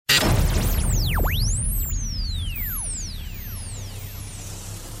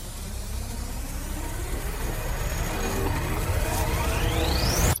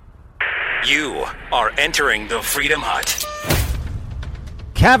You are entering the Freedom Hut.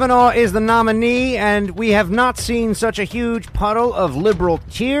 Kavanaugh is the nominee, and we have not seen such a huge puddle of liberal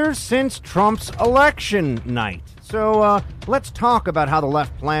tears since Trump's election night. So let's talk about how the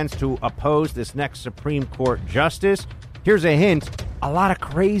left plans to oppose this next Supreme Court justice. Here's a hint. A lot of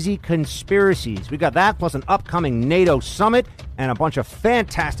crazy conspiracies. We got that, plus an upcoming NATO summit, and a bunch of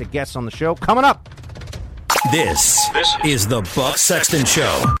fantastic guests on the show coming up. This is the Buck Sexton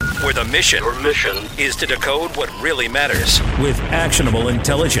Show, where the mission is to decode what really matters with actionable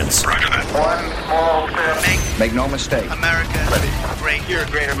intelligence. One small step. Make no mistake. America great. You're a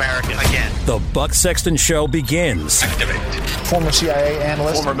great American again. The Buck Sexton Show begins Former CIA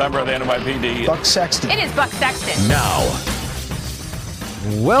analyst. Former member of the NYPD. Buck Sexton. It is Buck Sexton. now.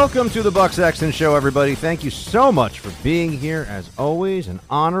 Welcome to the Buck Sexton Show, everybody. Thank you so much for being here. As always, an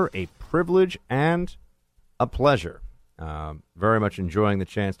honor, a privilege, and a pleasure. Very much enjoying the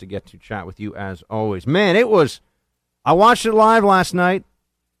chance to get to chat with you as always. Man, I watched it live last night.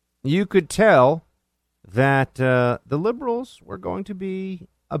 You could tell that the liberals were going to be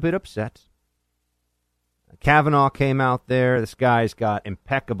a bit upset. Kavanaugh came out there. This guy's got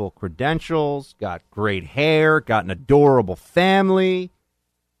impeccable credentials, got great hair, got an adorable family.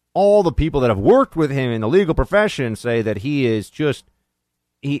 All the people that have worked with him in the legal profession say that he is just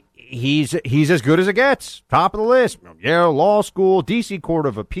he's as good as it gets. Top of the list. Yale Law School, D.C. Court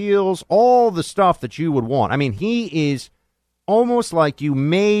of Appeals, all the stuff that you would want. I mean, he is almost like you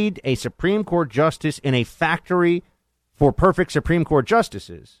made a Supreme Court justice in a factory for perfect Supreme Court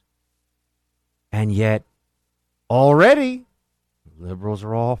justices. And yet, already, liberals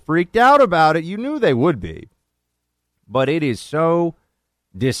are all freaked out about it. You knew they would be. But it is so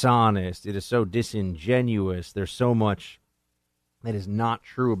dishonest. It is so disingenuous. There's so much that is not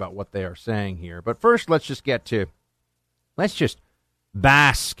true about what they are saying here. But first, let's just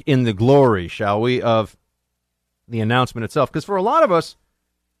bask in the glory, shall we, of the announcement itself. Because for a lot of us,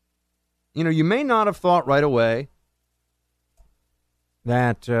 you may not have thought right away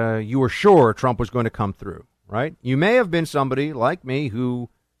that you were sure Trump was going to come through, right? You may have been somebody like me who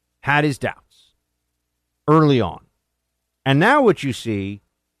had his doubts early on. And now what you see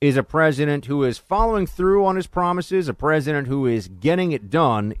is a president who is following through on his promises, a president who is getting it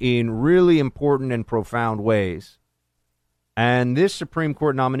done in really important and profound ways. And this Supreme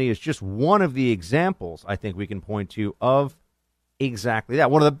Court nominee is just one of the examples I think we can point to of exactly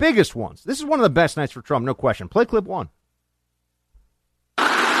that. One of the biggest ones. This is one of the best nights for Trump, no question. Play clip one.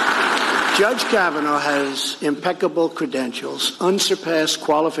 Judge Kavanaugh has impeccable credentials, unsurpassed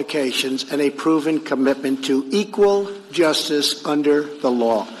qualifications, and a proven commitment to equal justice under the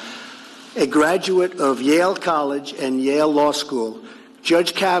law. A graduate of Yale College and Yale Law School,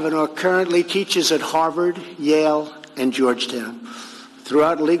 Judge Kavanaugh currently teaches at Harvard, Yale, and Georgetown.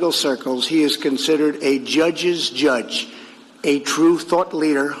 Throughout legal circles, he is considered a judge's judge, a true thought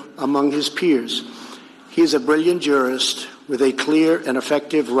leader among his peers. He is a brilliant jurist with a clear and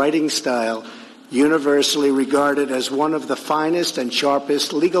effective writing style, universally regarded as one of the finest and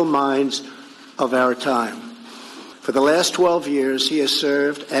sharpest legal minds of our time. For the last 12 years, he has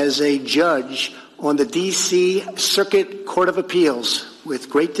served as a judge on the D.C. Circuit Court of Appeals with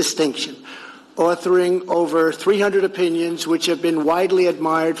great distinction, authoring over 300 opinions which have been widely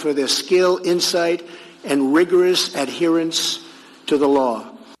admired for their skill, insight, and rigorous adherence to the law.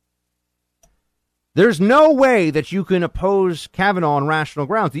 There's no way that you can oppose Kavanaugh on rational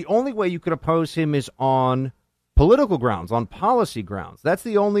grounds. The only way you could oppose him is on political grounds, on policy grounds. That's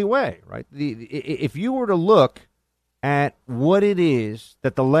the only way, right? If you were to look at what it is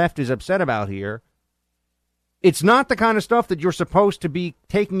that the left is upset about here, it's not the kind of stuff that you're supposed to be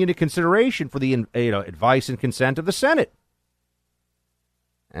taking into consideration for the advice and consent of the Senate.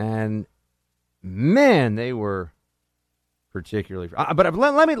 And man, they were particularly. But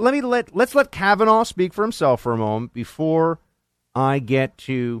let's let Kavanaugh speak for himself for a moment before I get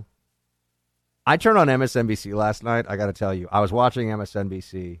to. I turned on MSNBC last night. I got to tell you, I was watching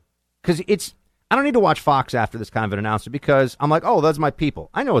MSNBC because I don't need to watch Fox after this kind of an announcement because I'm like, oh, that's my people.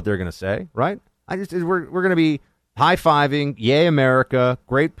 I know what they're going to say, right? We're going to be high-fiving, yay America,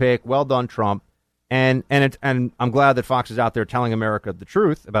 great pick, well done Trump, and I'm glad that Fox is out there telling America the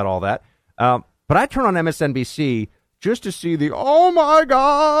truth about all that. But I turn on MSNBC just to see oh my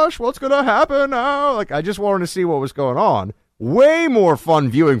gosh, what's going to happen now? Like, I just wanted to see what was going on. Way more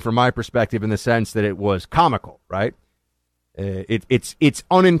fun viewing from my perspective in the sense that it was comical, right? It's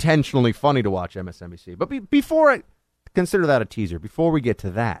unintentionally funny to watch MSNBC. But before I consider that a teaser, before we get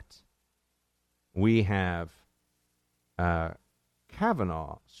to that, we have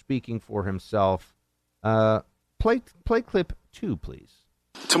Kavanaugh speaking for himself. Play clip 2, please.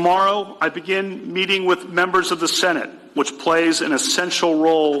 Tomorrow, I begin meeting with members of the Senate, which plays an essential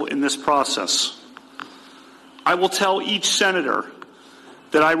role in this process. I will tell each senator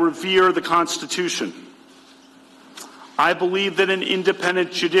that I revere the Constitution. I believe that an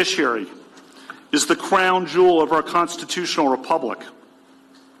independent judiciary is the crown jewel of our constitutional republic.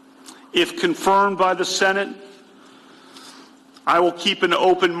 If confirmed by the Senate, I will keep an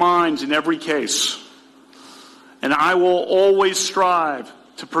open mind in every case, and I will always strive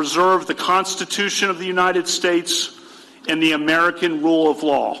to preserve the Constitution of the United States and the American rule of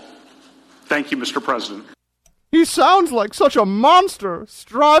law. Thank you, Mr. President. He sounds like such a monster,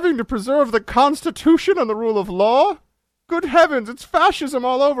 striving to preserve the Constitution and the rule of law. Good heavens, it's fascism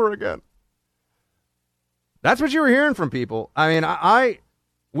all over again. That's what you were hearing from people. I mean,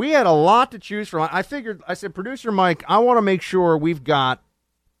 we had a lot to choose from. I said, Producer Mike, I want to make sure we've got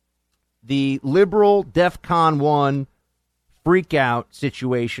the liberal DEFCON 1 freak out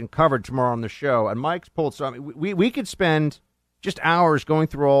situation covered tomorrow on the show. And Mike's pulled some. We could spend just hours going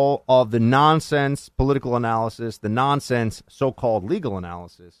through all of the nonsense political analysis, the nonsense so-called legal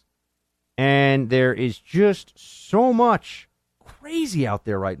analysis. And there is just so much crazy out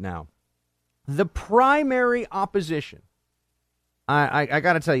there right now. The primary opposition, I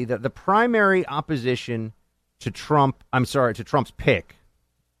got to tell you that the primary opposition to Trump's pick,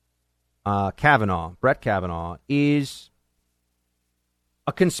 Brett Kavanaugh, is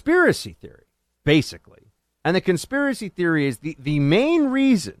a conspiracy theory, basically. And the conspiracy theory is the main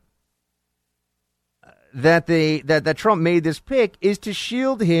reason that Trump made this pick is to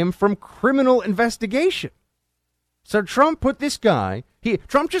shield him from criminal investigation. So Trump put this guy,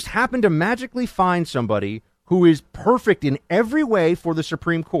 Trump just happened to magically find somebody who is perfect in every way for the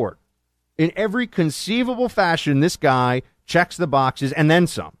Supreme Court. In every conceivable fashion, this guy checks the boxes and then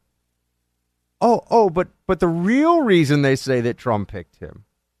some. But the real reason they say that Trump picked him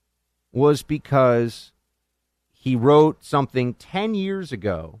was because he wrote something 10 years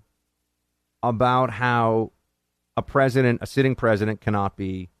ago about how a sitting president cannot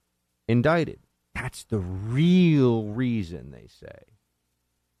be indicted. That's the real reason, they say.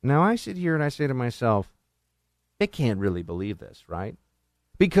 Now, I sit here and I say to myself, they can't really believe this, right?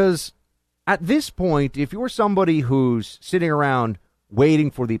 Because at this point, if you're somebody who's sitting around waiting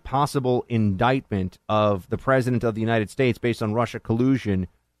for the possible indictment of the president of the United States based on Russia collusion,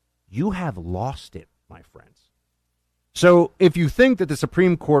 you have lost it, my friends. So if you think that the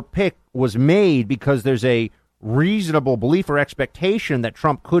Supreme Court pick was made because there's a reasonable belief or expectation that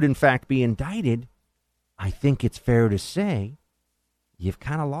Trump could in fact be indicted, I think it's fair to say you've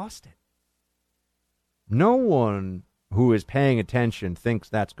kind of lost it. No one who is paying attention thinks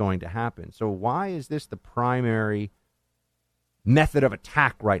that's going to happen. So why is this the primary method of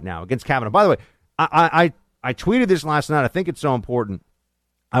attack right now against Kavanaugh? By the way, I tweeted this last night. I think it's so important.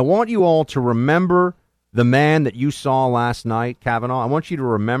 I want you all to remember the man that you saw last night, Kavanaugh. I want you to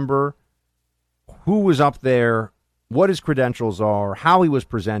remember who was up there, what his credentials are, how he was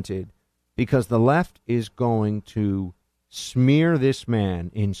presented, because the left is going to smear this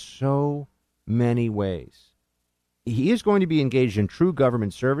man in so many ways. He is going to be engaged in true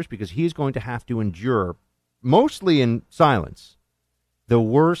government service because he is going to have to endure, mostly in silence, the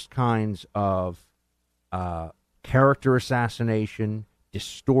worst kinds of character assassination,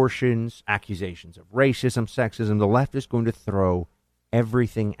 distortions, accusations of racism, sexism. The left is going to throw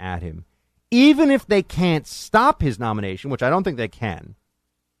everything at him. Even if they can't stop his nomination, which I don't think they can,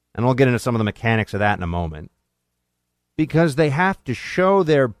 and I'll get into some of the mechanics of that in a moment, because they have to show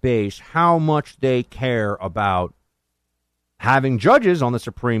their base how much they care about having judges on the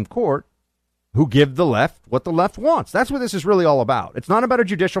Supreme Court who give the left what the left wants. That's what this is really all about. It's not about a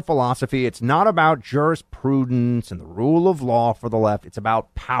judicial philosophy. It's not about jurisprudence and the rule of law for the left. It's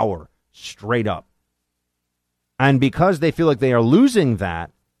about power, straight up. And because they feel like they are losing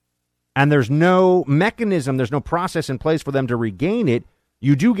that, and there's no mechanism, there's no process in place for them to regain it,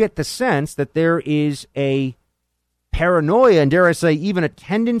 you do get the sense that there is a paranoia, and dare I say, even a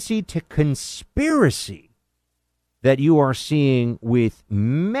tendency to conspiracy that you are seeing with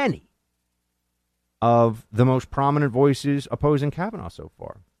many of the most prominent voices opposing Kavanaugh so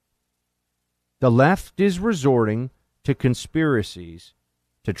far. The left is resorting to conspiracies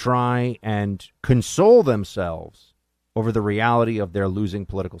to try and console themselves over the reality of their losing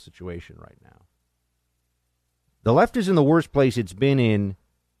political situation right now. The left is in the worst place it's been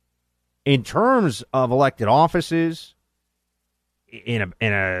in terms of elected offices in I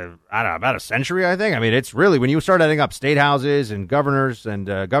don't know, about a century, I think. I mean, it's really, when you start adding up state houses and governors and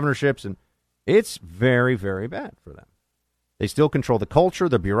governorships, and it's very, very bad for them. They still control the culture,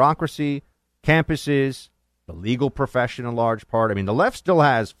 the bureaucracy, campuses, the legal profession in large part. I mean, the left still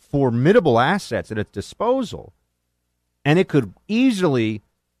has formidable assets at its disposal, and it could easily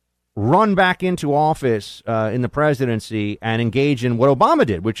run back into office in the presidency and engage in what Obama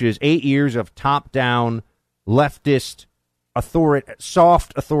did, which is 8 years of top-down leftist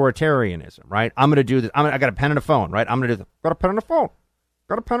soft authoritarianism, right? I'm going to do this. I got a pen and a phone, right? I'm going to do this. Got a pen and a phone.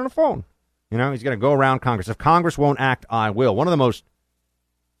 Got a pen and a phone. You know, he's going to go around Congress. If Congress won't act, I will. One of the most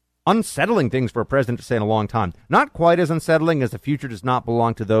unsettling things for a president to say in a long time. Not quite as unsettling as the future does not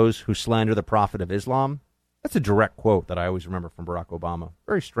belong to those who slander the Prophet of Islam. That's a direct quote that I always remember from Barack Obama.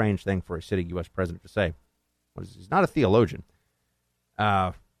 Very strange thing for a sitting U.S. president to say. He's not a theologian.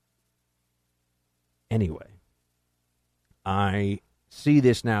 Anyway, I see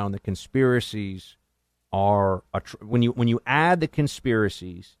this now, and the conspiracies are when you add the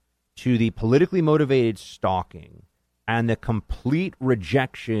conspiracies to the politically motivated stalking and the complete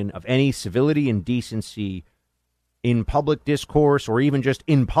rejection of any civility and decency in public discourse or even just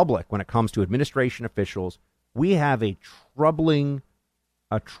in public when it comes to administration officials, we have a troubling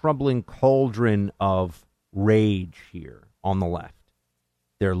cauldron of rage here on the left.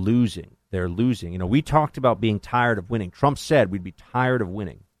 They're losing. They're losing. You know, we talked about being tired of winning. Trump said we'd be tired of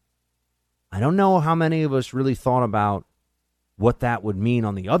winning. I don't know how many of us really thought about what that would mean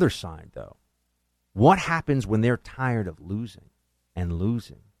on the other side, though. What happens when they're tired of losing and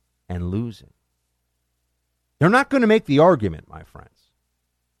losing and losing? They're not going to make the argument, my friends.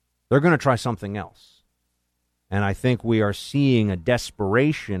 They're going to try something else. And I think we are seeing a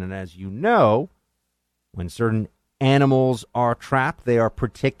desperation. And as you know, when certain animals are trapped, they are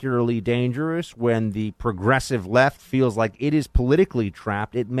particularly dangerous. When the progressive left feels like it is politically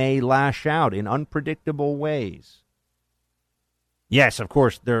trapped, it may lash out in unpredictable ways. Yes, of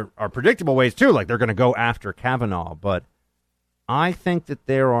course, there are predictable ways, too, like they're going to go after Kavanaugh. But I think that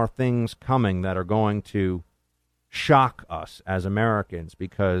there are things coming that are going to shock us as Americans,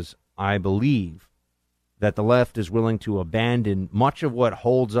 because I believe that the left is willing to abandon much of what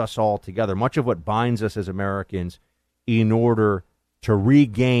holds us all together, much of what binds us as Americans, in order to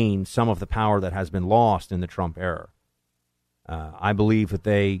regain some of the power that has been lost in the Trump era. I believe that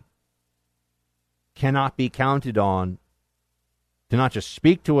they cannot be counted on to not just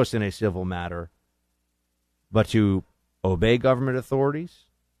speak to us in a civil matter, but to obey government authorities,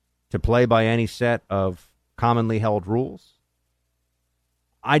 to play by any set of commonly held rules.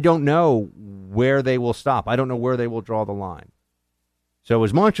 I don't know where they will stop. I don't know where they will draw the line. So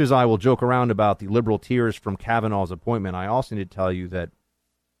as much as I will joke around about the liberal tears from Kavanaugh's appointment, I also need to tell you that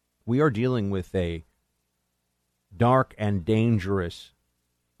we are dealing with a dark and dangerous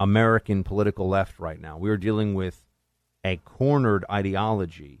American political left right now. We are dealing with a cornered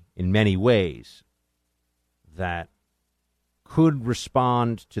ideology in many ways that could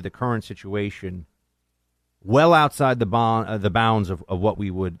respond to the current situation well outside the bounds of what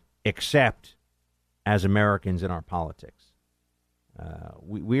we would accept as Americans in our politics.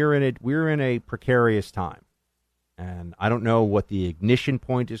 We're in a precarious time, and I don't know what the ignition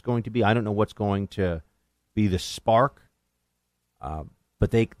point is going to be. I don't know what's going to be the spark. But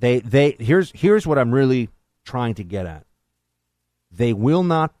here's what I'm really trying to get at. They will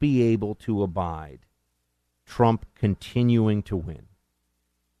not be able to abide Trump continuing to win.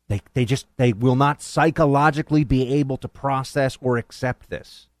 They will not psychologically be able to process or accept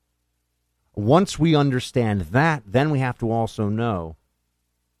this. Once we understand that, then we have to also know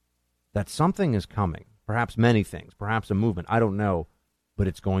that something is coming. Perhaps many things, perhaps a movement. I don't know, but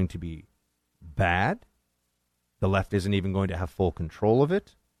it's going to be bad. The left isn't even going to have full control of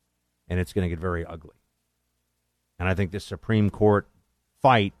it, and it's going to get very ugly. And I think this Supreme Court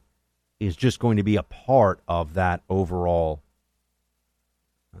fight is just going to be a part of that overall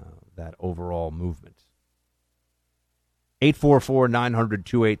movement.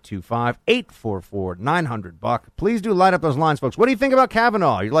 844-900-2825, 844-900-BUCK. Please do light up those lines, folks. What do you think about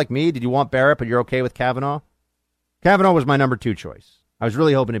Kavanaugh? You're like me. Did you want Barrett, but you're okay with Kavanaugh? Kavanaugh was my number 2 choice. I was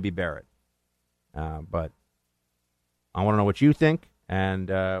really hoping to be Barrett. But I want to know what you think. And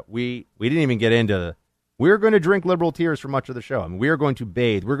we didn't even get into... We're going to drink liberal tears for much of the show. I mean, we are going to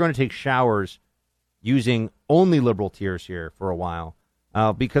bathe. We're going to take showers using only liberal tears here for a while.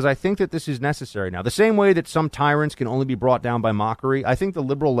 Because I think that this is necessary now. The same way that some tyrants can only be brought down by mockery, I think the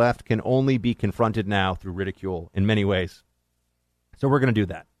liberal left can only be confronted now through ridicule in many ways. So we're going to do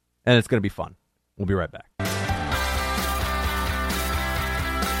that. And it's going to be fun. We'll be right back.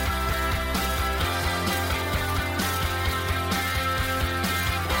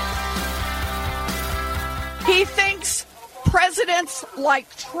 He thinks presidents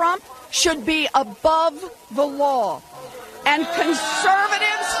like Trump should be above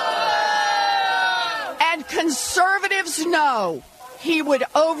conservatives know he would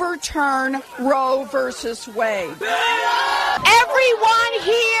overturn Roe versus Wade. Everyone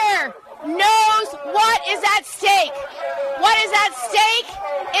here knows what is at stake. What is at stake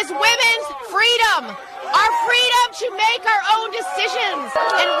is women's freedom, our freedom to make our own decisions.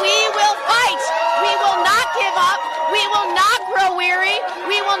 And we will fight. We will not give up. We will not grow weary.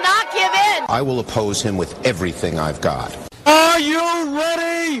 We will not give in. I will oppose him with everything I've got. Are you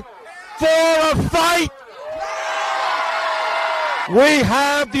ready for a fight? We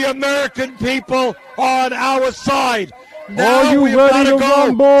have the American people on our side. Now are you we've ready to go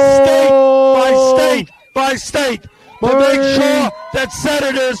rumble? State by state by state to make sure that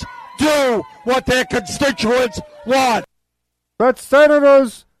senators do what their constituents want. That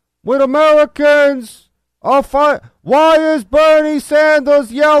senators with Americans are fight. Why is Bernie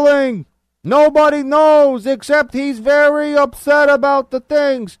Sanders yelling? Nobody knows except he's very upset about the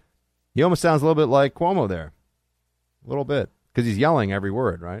things. He almost sounds a little bit like Cuomo there. A little bit. Because he's yelling every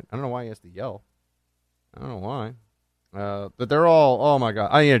word, right? I don't know why he has to yell. I don't know why. But they're all, oh my God.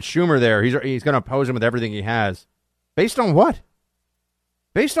 I mean, it's Schumer there. He's going to oppose him with everything he has. Based on what?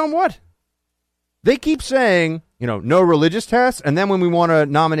 Based on what? They keep saying, no religious tests, and then when we want to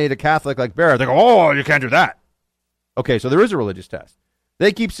nominate a Catholic like Barrett, they go, oh, you can't do that. Okay, so there is a religious test.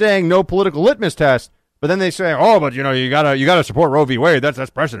 They keep saying no political litmus test, but then they say, oh, but you gotta support Roe v. Wade. That's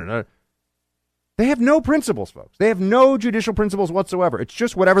precedent. They have no principles, folks. They have no judicial principles whatsoever. It's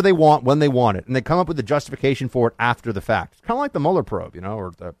just whatever they want when they want it, and they come up with the justification for it after the fact. It's kind of like the Mueller probe,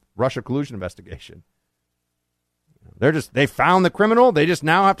 or the Russia collusion investigation. They found the criminal. They just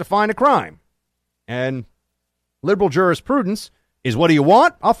now have to find a crime. And liberal jurisprudence is, what do you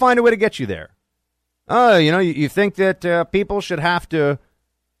want? I'll find a way to get you there. You think that people should have to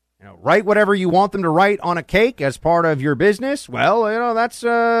write whatever you want them to write on a cake as part of your business? Well, that's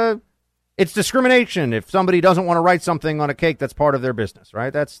it's discrimination if somebody doesn't want to write something on a cake that's part of their business,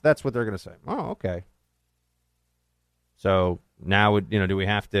 right? That's what they're going to say. Oh, okay. So now, do we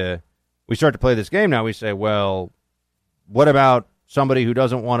have to? We start to play this game now. We say, well, what about somebody who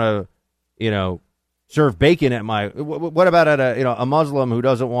doesn't want to, serve bacon at my? What about at a Muslim who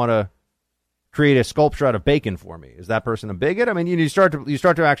doesn't want to create a sculpture out of bacon for me? Is that person a bigot? I mean, you start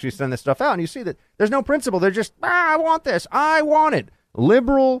to actually send this stuff out, and you see that there's no principle. They're just, I want this. I want it.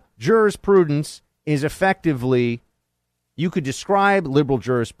 Liberal jurisprudence is effectively, you could describe liberal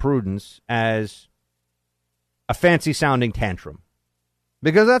jurisprudence as a fancy-sounding tantrum,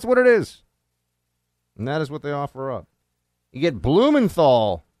 because that's what it is. And that is what they offer up. You get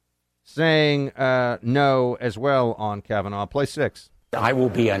Blumenthal saying no as well on Kavanaugh. Play 6. I will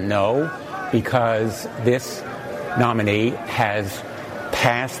be a no because this nominee has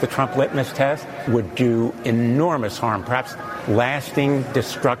passed the Trump litmus test, would do enormous harm, perhaps lasting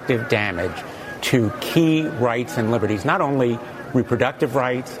destructive damage to key rights and liberties, not only reproductive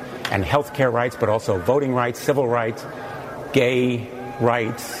rights and health care rights, but also voting rights, civil rights, gay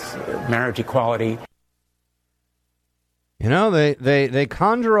rights, marriage equality. They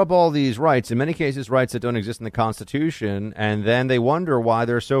conjure up all these rights, in many cases rights that don't exist in the Constitution, and then they wonder why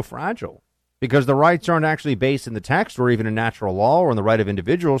they're so fragile. Because the rights aren't actually based in the text or even in natural law or in the right of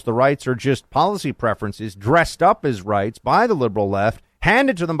individuals. The rights are just policy preferences dressed up as rights by the liberal left,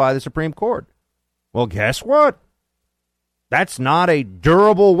 handed to them by the Supreme Court. Well, guess what? That's not a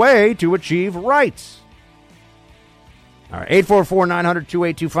durable way to achieve rights. All right,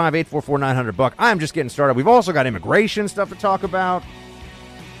 844-900-2825, 844-900-BUCK. I'm just getting started. We've also got immigration stuff to talk about.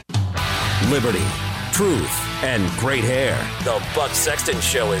 Liberty, truth, and great hair. The Buck Sexton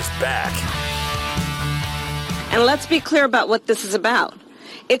Show is back. And let's be clear about what this is about.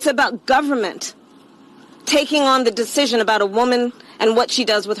 It's about government taking on the decision about a woman and what she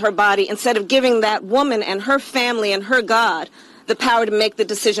does with her body instead of giving that woman and her family and her God the power to make the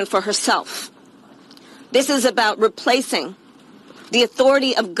decision for herself. This is about replacing the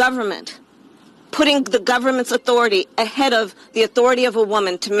authority of government, putting the government's authority ahead of the authority of a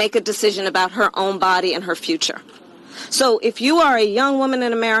woman to make a decision about her own body and her future. So if you are a young woman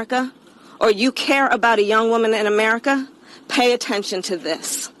in America, or you care about a young woman in America, pay attention to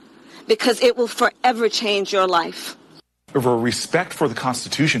this, because it will forever change your life. Of a respect for the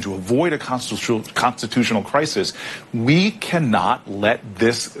Constitution, to avoid a constitutional crisis, we cannot let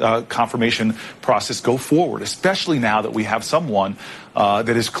this confirmation process go forward, especially now that we have someone that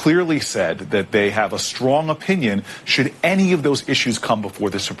has clearly said that they have a strong opinion should any of those issues come before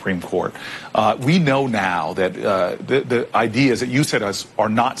the Supreme Court. We know now that the ideas that you said are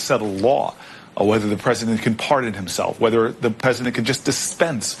not settled law. whether the president can pardon himself, whether the president can just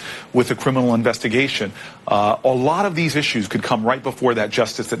dispense with a criminal investigation. A lot of these issues could come right before that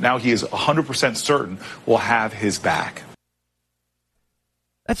justice that now he is 100% certain will have his back.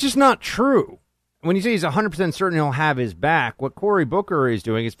 That's just not true. When you say he's 100% certain he'll have his back, what Cory Booker is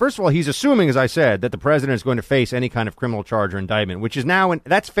doing is, first of all, he's assuming, as I said, that the president is going to face any kind of criminal charge or indictment, which is now,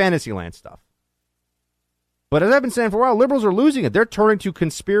 that's Fantasyland stuff. But as I've been saying for a while, liberals are losing it. They're turning to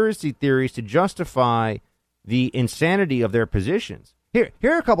conspiracy theories to justify the insanity of their positions. Here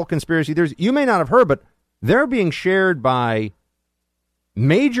are a couple conspiracy theories you may not have heard, but they're being shared by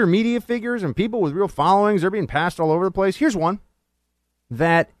major media figures and people with real followings. They're being passed all over the place. Here's one,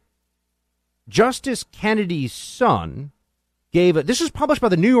 that Justice Kennedy's son this was published by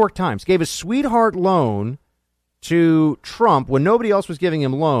the New York Times, gave a sweetheart loan to Trump when nobody else was giving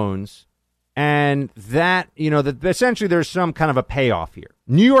him loans. And that, that essentially there's some kind of a payoff here.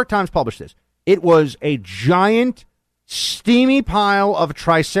 New York Times published this. It was a giant, steamy pile of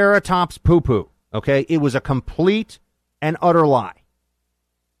Triceratops poo-poo. Okay? It was a complete and utter lie.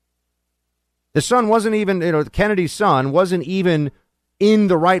 The son wasn't even, Kennedy's son wasn't even in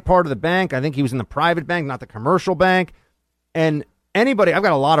the right part of the bank. I think he was in the private bank, not the commercial bank. And I've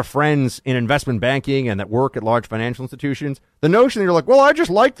got a lot of friends in investment banking and that work at large financial institutions. The notion that you're like, well, I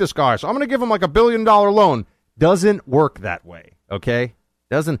just like this guy, so I'm going to give him like $1 billion loan, doesn't work that way, okay?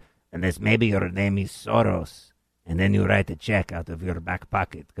 Doesn't. Unless maybe your name is Soros, and then you write a check out of your back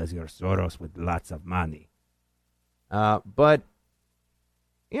pocket because you're Soros with lots of money. But,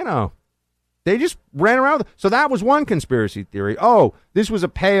 they just ran around. So that was one conspiracy theory. Oh, this was a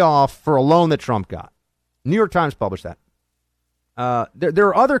payoff for a loan that Trump got. New York Times published that. There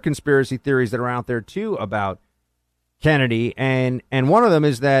are other conspiracy theories that are out there too about Kennedy, and one of them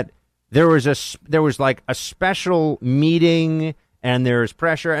is that there was like a special meeting and there's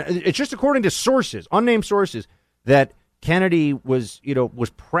pressure. It's just according to sources, unnamed sources, that Kennedy was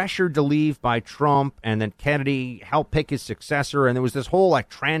pressured to leave by Trump, and then Kennedy helped pick his successor, and there was this whole like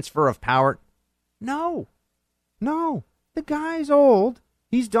transfer of power. No, the guy's old.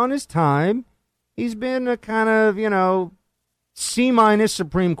 He's done his time. He's been a kind of C-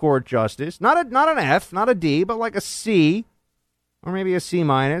 Supreme Court justice, not an F, not a D, but like a C, or maybe a C-,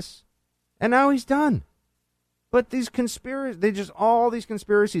 and now he's done. But these all these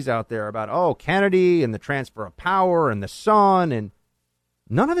conspiracies out there about Kennedy and the transfer of power and the son, and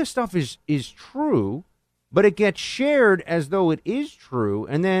none of this stuff is true, but it gets shared as though it is true,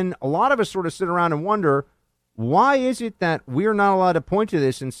 and then a lot of us sort of sit around and wonder, why is it that we're not allowed to point to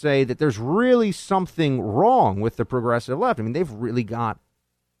this and say that there's really something wrong with the progressive left? I mean, they've really got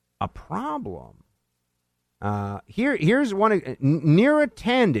a problem. Here's one. Neera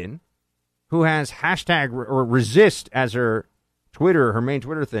Tanden, who has hashtag or resist as her main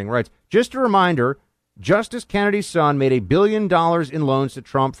Twitter thing, writes, just a reminder, Justice Kennedy's son made $1 billion in loans to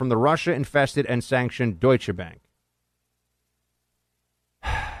Trump from the Russia-infested and sanctioned Deutsche Bank.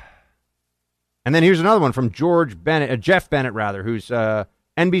 And then here's another one from Jeff Bennett, who's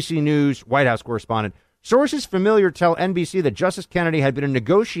NBC News White House correspondent. Sources familiar tell NBC that Justice Kennedy had been in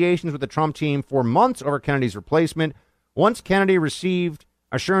negotiations with the Trump team for months over Kennedy's replacement. Once Kennedy received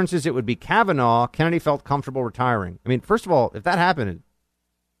assurances it would be Kavanaugh, Kennedy felt comfortable retiring. I mean, first of all, if that happened,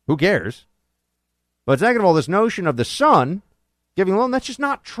 who cares? But second of all, this notion of the son giving a loan, that's just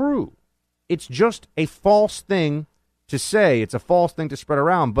not true. It's just a false thing to say. It's a false thing to spread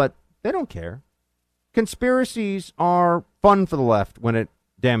around, but they don't care. Conspiracies are fun for the left when it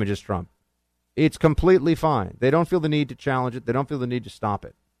damages Trump. It's completely fine. They don't feel the need to challenge it. They don't feel the need to stop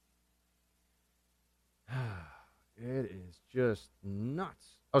it. It is just nuts.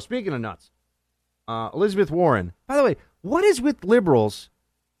 Oh, speaking of nuts, Elizabeth Warren. By the way, what is with liberals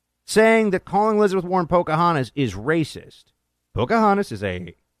saying that calling Elizabeth Warren Pocahontas is racist? Pocahontas is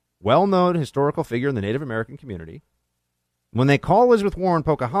a well-known historical figure in the Native American community. When they call Elizabeth Warren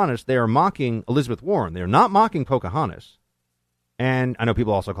Pocahontas, they are mocking Elizabeth Warren. They are not mocking Pocahontas. And I know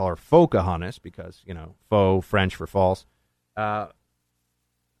people also call her Focahontas because, faux, French for false. But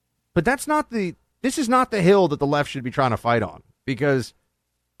this is not the hill that the left should be trying to fight on, because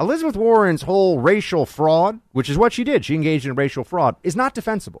Elizabeth Warren's whole racial fraud, which is what she did, she engaged in racial fraud, is not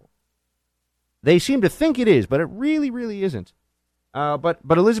defensible. They seem to think it is, but it really, really isn't. But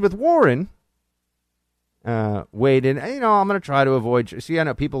Elizabeth Warren weighed in. I'm going to try to avoid. See, I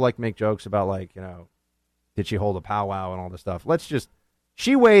know people like to make jokes about did she hold a powwow and all this stuff.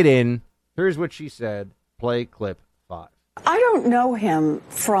 She weighed in. Here's what she said. Play clip 5. I don't know him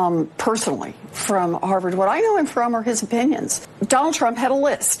personally from Harvard. What I know him from are his opinions. Donald Trump had a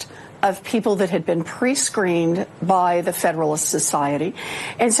list of people that had been pre-screened by the Federalist Society.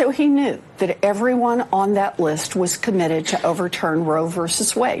 And so he knew that everyone on that list was committed to overturn Roe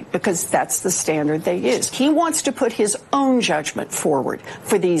versus Wade, because that's the standard they use. He wants to put his own judgment forward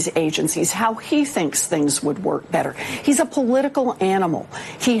for these agencies, how he thinks things would work better. He's a political animal.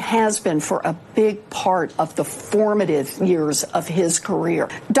 He has been for a big part of the formative years of his career.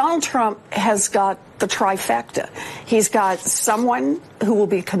 Donald Trump has got the trifecta. He's got someone who will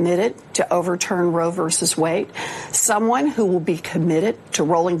be committed to overturn Roe versus Wade, someone who will be committed to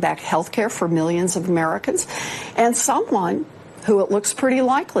rolling back health care for millions of Americans, and someone who, it looks pretty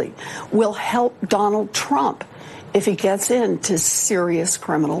likely, will help Donald Trump if he gets into serious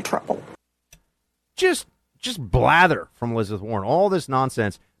criminal trouble. Just blather from Elizabeth Warren, all this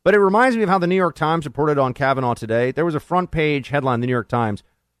nonsense. But it reminds me of how the New York Times reported on Kavanaugh today. There was a front page headline in the New York Times: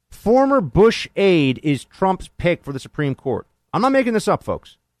 former Bush aide is Trump's pick for the Supreme Court. I'm not making this up,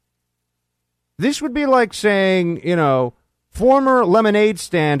 folks. This would be like saying, former lemonade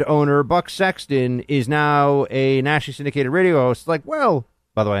stand owner Buck Sexton is now a nationally syndicated radio host. Like, well,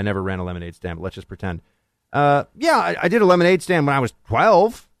 by the way, I never ran a lemonade stand, but let's just pretend. I did a lemonade stand when I was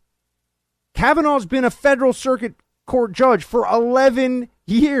 12. Kavanaugh's been a federal circuit court judge for 11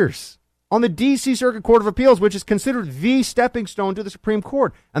 years on the D.C. Circuit Court of Appeals, which is considered the stepping stone to the Supreme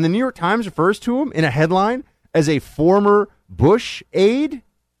Court. And the New York Times refers to him in a headline as a former Bush aide.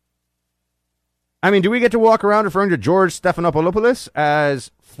 I mean, do we get to walk around referring to George Stephanopoulos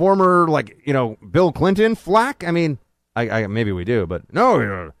as former, Bill Clinton flack? I mean, I maybe we do, but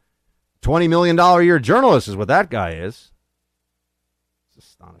no, $20 million a year journalist is what that guy is. It's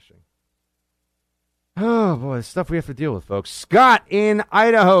astonishing. Oh, boy, stuff we have to deal with, folks. Scott in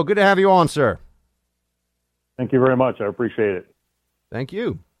Idaho. Good to have you on, sir. Thank you very much. I appreciate it. Thank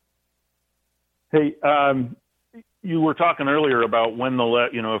you. Hey, you were talking earlier about when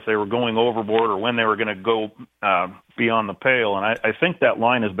if they were going overboard or when they were going to go beyond the pale, and I think that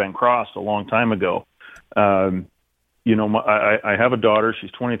line has been crossed a long time ago. I have a daughter.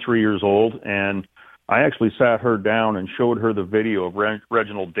 She's 23 years old, and I actually sat her down and showed her the video of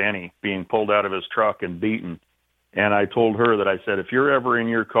Reginald Denny being pulled out of his truck and beaten. And I told her that, I said, if you're ever in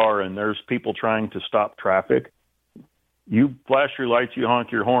your car and there's people trying to stop traffic, you flash your lights, you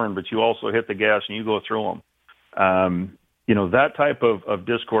honk your horn, but you also hit the gas and you go through them. That type of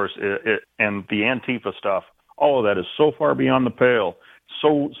discourse and the Antifa stuff, all of that is so far beyond the pale,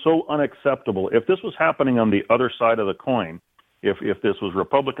 so unacceptable. If this was happening on the other side of the coin, if this was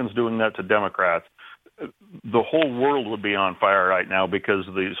Republicans doing that to Democrats, the whole world would be on fire right now because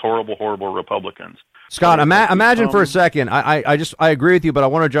of these horrible, horrible Republicans. Scott, imagine for a second. I agree with you, but I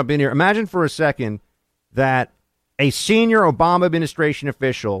want to jump in here. Imagine for a second that a senior Obama administration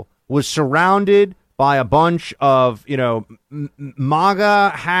official was surrounded by a bunch of, MAGA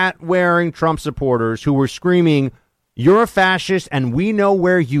hat wearing Trump supporters who were screaming, "You're a fascist and we know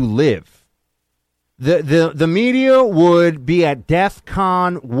where you live." The media would be at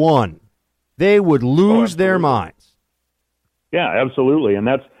DEFCON 1. They would lose their minds. Yeah, absolutely. And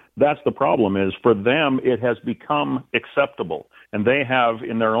that's the problem, is for them it has become acceptable. And they have,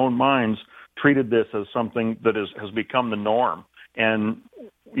 in their own minds, treated this as something that has become the norm. And,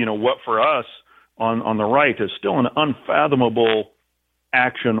 what for us on the right is still an unfathomable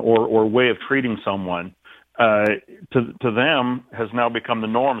action or way of treating someone, to them has now become the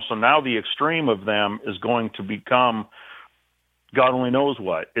norm. So now the extreme of them is going to become God only knows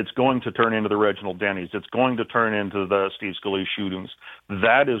what. It's going to turn into the Reginald Denny's. It's going to turn into the Steve Scalise shootings.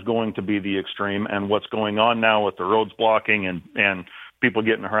 That is going to be the extreme. And what's going on now with the roads blocking and people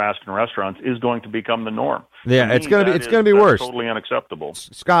getting harassed in restaurants is going to become the norm. Yeah, it's going to be worse. Totally unacceptable.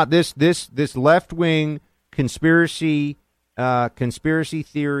 Scott, this left wing conspiracy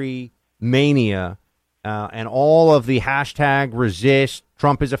theory mania, and all of the hashtag resist,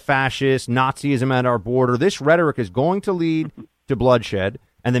 Trump is a fascist, Nazism at our border. This rhetoric is going to lead to bloodshed,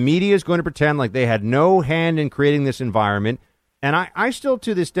 and the media is going to pretend like they had no hand in creating this environment. And I still,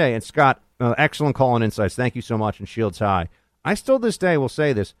 to this day, and Scott, excellent call and insights. Thank you so much, and Shields High. I still, this day, will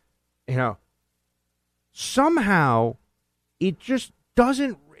say this. Somehow it just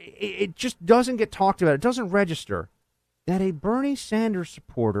doesn't get talked about. It doesn't register that a Bernie Sanders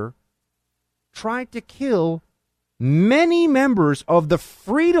supporter tried to kill many members of the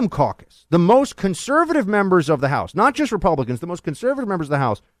Freedom Caucus, the most conservative members of the House, not just Republicans, the most conservative members of the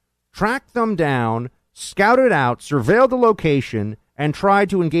House, tracked them down, scouted out, surveilled the location, and tried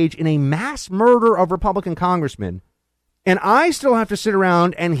to engage in a mass murder of Republican congressmen. And I still have to sit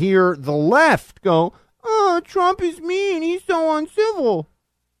around and hear the left go, "Oh, Trump is mean, he's so uncivil."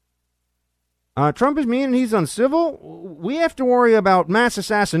 Trump is mean and he's uncivil? We have to worry about mass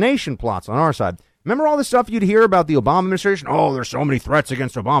assassination plots on our side. Remember all the stuff you'd hear about the Obama administration? Oh, there's so many threats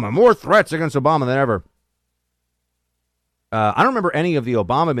against Obama. More threats against Obama than ever. I don't remember any of the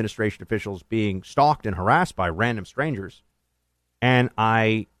Obama administration officials being stalked and harassed by random strangers. And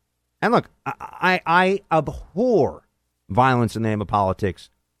look, I abhor violence in the name of politics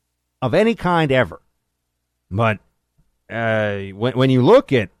of any kind ever. But when you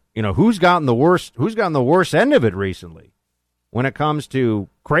look at, who's gotten the worst end of it recently, when it comes to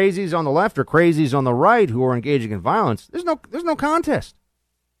crazies on the left or crazies on the right who are engaging in violence, there's no contest.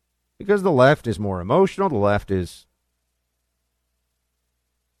 Because the left is more emotional, the left is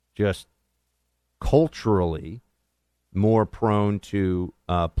just culturally more prone to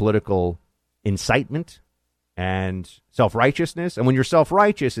political incitement and self-righteousness. And when you're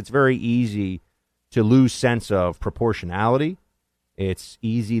self-righteous, it's very easy to lose sense of proportionality. It's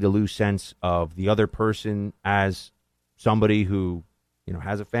easy to lose sense of the other person as somebody who,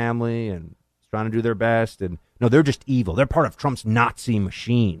 has a family and is trying to do their best. And no, they're just evil. They're part of Trump's Nazi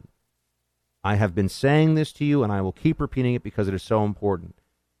machine. I have been saying this to you, and I will keep repeating it because it is so important.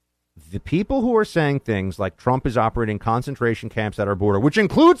 The people who are saying things like Trump is operating concentration camps at our border, which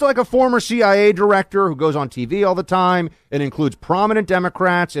includes like a former CIA director who goes on TV all the time, it includes prominent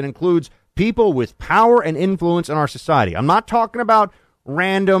Democrats, it includes people with power and influence in our society. I'm not talking about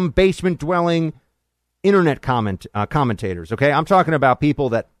random basement-dwelling internet commentators, okay? I'm talking about people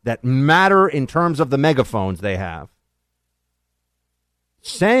that matter in terms of the megaphones they have.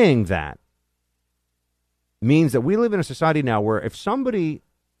 Saying that means that we live in a society now where if somebody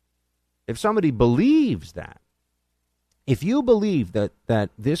believes that, if you believe that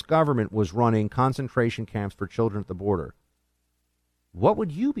this government was running concentration camps for children at the border, what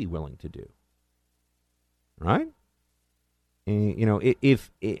would you be willing to do? Right?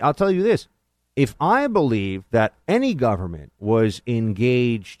 If I'll tell you this, if I believe that any government was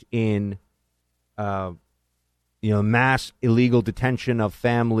engaged in, mass illegal detention of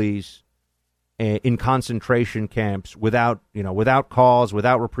families in concentration camps without cause,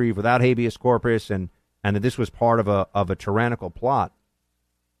 without reprieve, without habeas corpus, and that this was part of a tyrannical plot,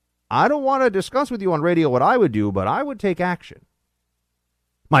 I don't want to discuss with you on radio what I would do, but I would take action.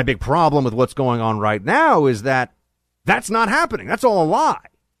 My big problem with what's going on right now is that that's not happening. That's all a lie.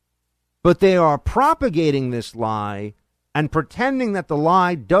 But they are propagating this lie and pretending that the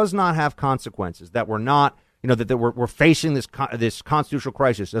lie does not have consequences, that we're not, that we're facing this constitutional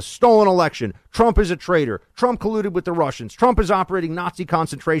crisis, a stolen election. Trump is a traitor. Trump colluded with the Russians. Trump is operating Nazi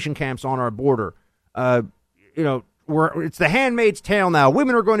concentration camps on our border. It's the Handmaid's Tale now.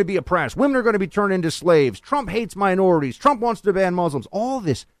 Women are going to be oppressed. Women are going to be turned into slaves. Trump hates minorities. Trump wants to ban Muslims. All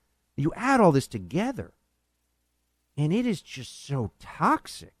this, you add all this together, and it is just so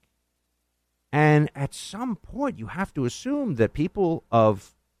toxic. And at some point, you have to assume that people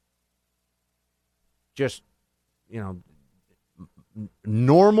of just,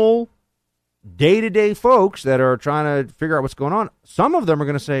 normal day-to-day folks that are trying to figure out what's going on, some of them are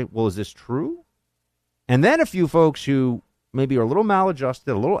going to say, well, is this true? And then a few folks who maybe are a little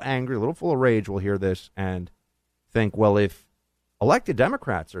maladjusted, a little angry, a little full of rage will hear this and think, well, if elected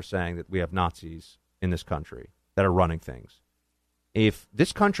Democrats are saying that we have Nazis in this country that are running things, if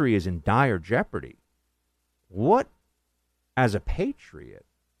this country is in dire jeopardy, what, as a patriot,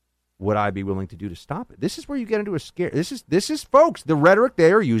 would I be willing to do to stop it? This is where you get into a scare. This is, folks, the rhetoric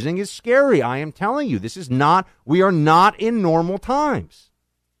they are using is scary. I am telling you, we are not in normal times.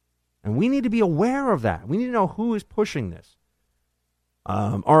 And we need to be aware of that. We need to know who is pushing this.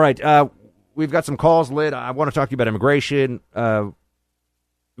 All right. We've got some calls lit. I want to talk to you about immigration. We're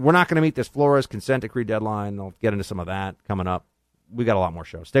not going to meet this Flores consent decree deadline. I'll get into some of that coming up. We got a lot more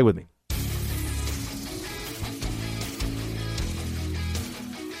shows. Stay with me.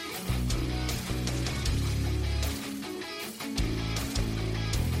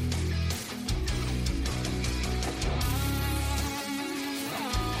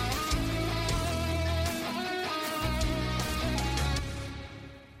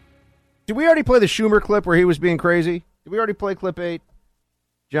 Did we already play the Schumer clip where he was being crazy? Did we already play clip 8?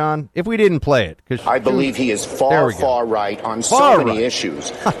 John, if we didn't play it, because I believe he is far right on so many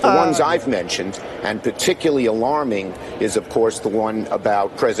issues. The ones I've mentioned, and particularly alarming, is, of course, the one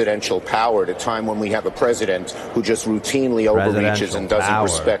about presidential power at a time when we have a president who just routinely overreaches and doesn't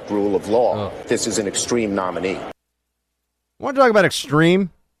respect rule of law. This is an extreme nominee. Want to talk about extreme?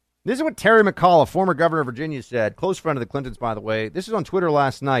 This is what Terry McAuliffe, former governor of Virginia, said. Close friend of the Clintons, by the way. This is on Twitter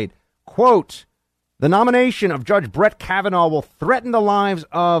last night. Quote, the nomination of Judge Brett Kavanaugh will threaten the lives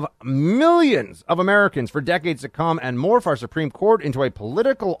of millions of Americans for decades to come and morph our Supreme Court into a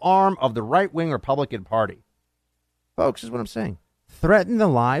political arm of the right-wing Republican Party. Folks, this is what I'm saying. Threaten the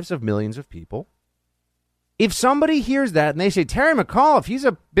lives of millions of people. If somebody hears that and they say, Terry McAuliffe, he's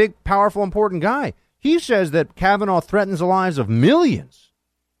a big, powerful, important guy. He says that Kavanaugh threatens the lives of millions.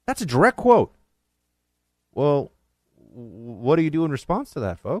 That's a direct quote. Well, what do you do in response to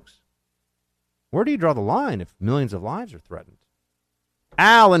that, folks? Where do you draw the line if millions of lives are threatened?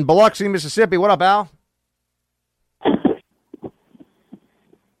 Al in Biloxi, Mississippi. What up, Al?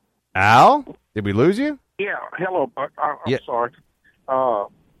 Al? Did we lose you? Yeah. Hello, Buck. I'm sorry.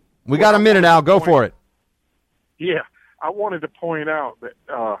 We got a minute, Al. Go for it. Yeah. I wanted to point out that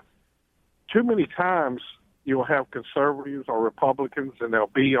too many times you'll have conservatives or Republicans, and they'll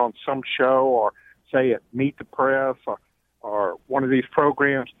be on some show or say at Meet the Press or one of these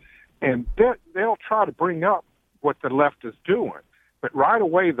programs, and they'll try to bring up what the left is doing. But right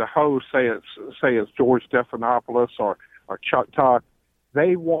away, the host, say it's George Stephanopoulos or Chuck Todd,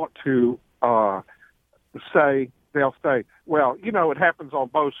 they want to they'll say, well, it happens on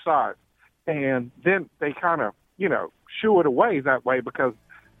both sides. And then they kind of, shoo it away that way because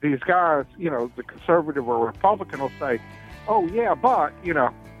these guys, the conservative or Republican will say, oh, yeah, but,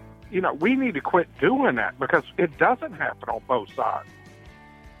 we need to quit doing that because it doesn't happen on both sides.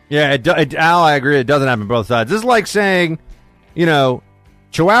 Yeah, Al, I agree. It doesn't happen on both sides. This is like saying,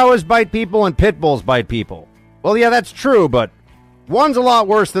 Chihuahuas bite people and pit bulls bite people. Well, yeah, that's true, but one's a lot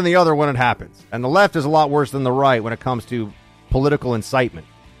worse than the other when it happens. And the left is a lot worse than the right when it comes to political incitement.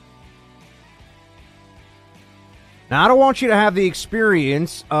 Now, I don't want you to have the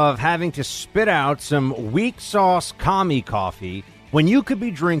experience of having to spit out some weak sauce commie coffee when you could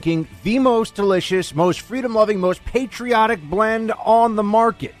be drinking the most delicious, most freedom-loving, most patriotic blend on the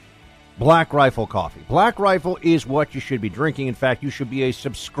market. Black Rifle Coffee. Black Rifle is what you should be drinking. In fact, you should be a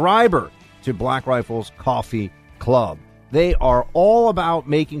subscriber to Black Rifle's Coffee Club. They are all about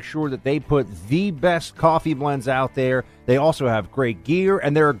making sure that they put the best coffee blends out there. They also have great gear,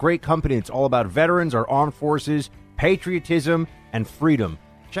 and they're a great company. It's all about veterans, our armed forces, patriotism, and freedom.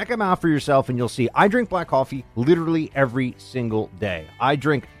 Check them out for yourself, and you'll see. I drink black coffee literally every single day. I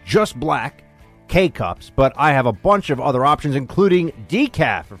drink just black K-Cups, but I have a bunch of other options, including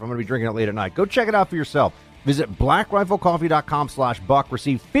decaf, if I'm going to be drinking it late at night. Go check it out for yourself. Visit blackriflecoffee.com/buck.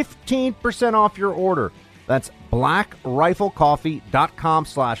 Receive 15% off your order. That's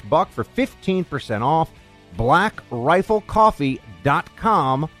blackriflecoffee.com/buck for 15% off.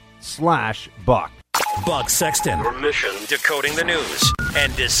 blackriflecoffee.com/buck. Buck Sexton. Your mission: decoding the news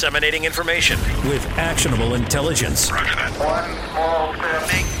and disseminating information with actionable intelligence. Roger that. One small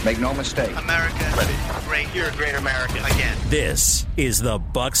step. Make no mistake. America great. You're a great American again. This is the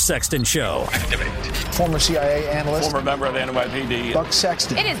Buck Sexton Show. Activate. Former CIA analyst. Former member of the NYPD. Buck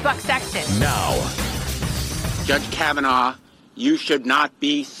Sexton. It is Buck Sexton. Now. Judge Kavanaugh, you should not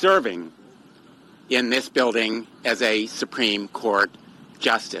be serving in this building as a Supreme Court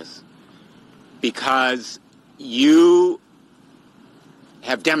justice, because you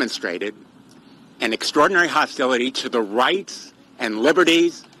have demonstrated an extraordinary hostility to the rights and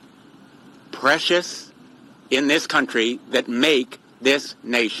liberties precious in this country that make this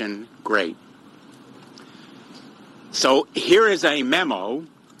nation great. So here is a memo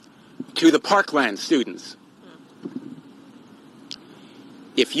to the Parkland students.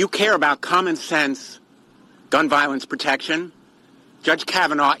 If you care about common sense gun violence protection, Judge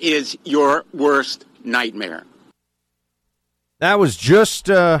Kavanaugh is your worst nightmare. That was just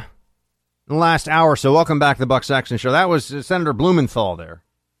the last hour or so. Welcome back to the Buck Sexton Show. That was Senator Blumenthal there.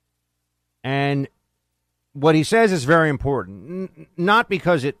 And what he says is very important. Not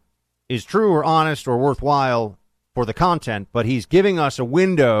because it is true or honest or worthwhile for the content, but he's giving us a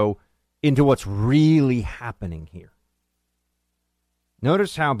window into what's really happening here.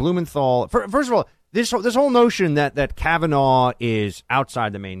 Notice how Blumenthal, first of all, this whole notion that Kavanaugh is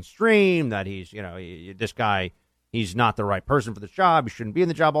outside the mainstream, that he's, this guy, he's not the right person for the job, he shouldn't be in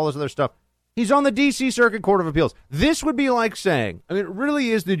the job, all this other stuff. He's on the D.C. Circuit Court of Appeals. This would be like saying, it really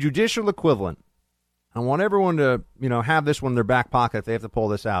is the judicial equivalent. I want everyone to, have this one in their back pocket if they have to pull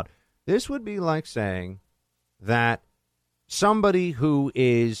this out. This would be like saying that somebody who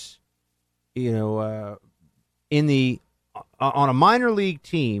is, on a minor league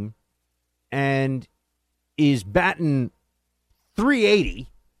team and is batting .380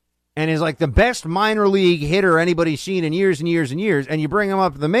 and is like the best minor league hitter anybody's seen in years and years and years, and you bring him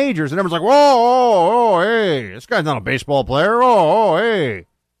up to the majors and everyone's like, whoa, hey, this guy's not a baseball player. Oh, hey.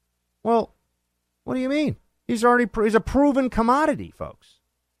 Well, what do you mean? He's a proven commodity, folks.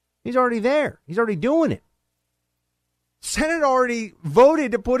 He's already there. He's already doing it. Senate already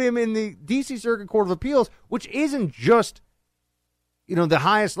voted to put him in the D.C. Circuit Court of Appeals, which isn't just, the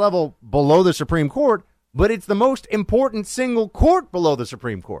highest level below the Supreme Court, but it's the most important single court below the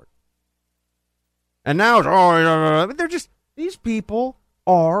Supreme Court. And now it's, they're just, these people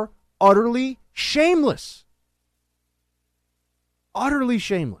are utterly shameless. Utterly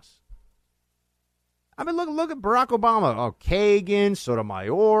shameless. I mean, look at Barack Obama. Oh, Kagan,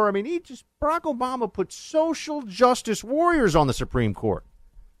 Sotomayor. I mean, Barack Obama put social justice warriors on the Supreme Court.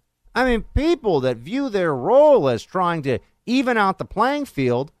 I mean, people that view their role as trying to even out the playing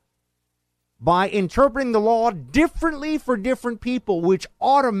field by interpreting the law differently for different people, which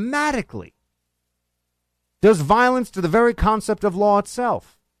automatically does violence to the very concept of law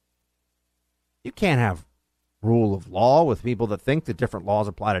itself. You can't have rule of law with people that think that different laws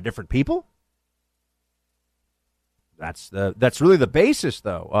apply to different people. That's really the basis,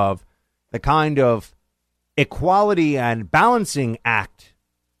 though, of the kind of equality and balancing act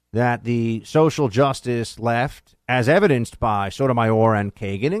that the social justice left, as evidenced by Sotomayor and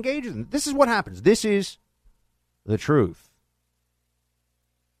Kagan, engages in. This is what happens. This is the truth.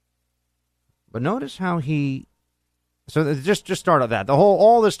 But notice how so just start at that.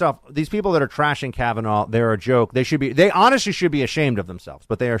 All this stuff, these people that are trashing Kavanaugh, they're a joke. They honestly should be ashamed of themselves,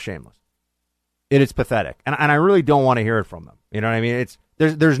 but they are shameless. It is pathetic. And I really don't want to hear it from them. You know what I mean?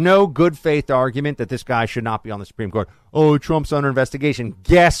 There's no good faith argument that this guy should not be on the Supreme Court. Oh, Trump's under investigation.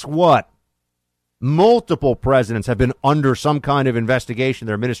 Guess what? Multiple presidents have been under some kind of investigation,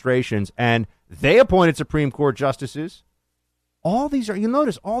 their administrations, and they appointed Supreme Court justices. You'll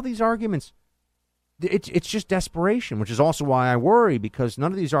notice all these arguments, it's just desperation, which is also why I worry, because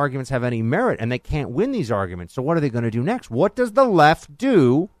none of these arguments have any merit, and they can't win these arguments. So what are they going to do next? What does the left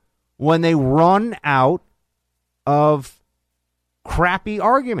do when they run out of crappy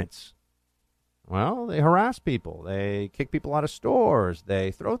arguments? Well, they harass people. They kick people out of stores. They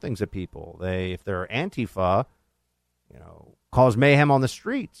throw things at people. If they're Antifa, cause mayhem on the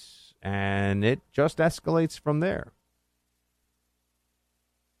streets, and it just escalates from there.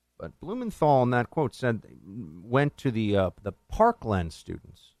 But Blumenthal, in that quote, went to the Parkland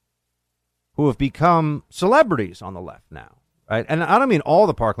students who have become celebrities on the left now. Right? And I don't mean all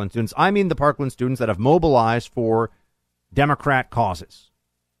the Parkland students. I mean the Parkland students that have mobilized for Democrat causes,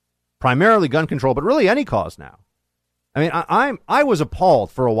 primarily gun control, but really any cause now. I mean, I was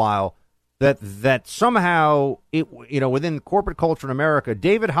appalled for a while that somehow within corporate culture in America,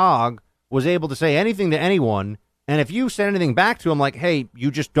 David Hogg was able to say anything to anyone, and if you said anything back to him like, "Hey, you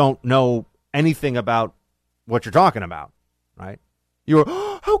just don't know anything about what you're talking about," right? You were,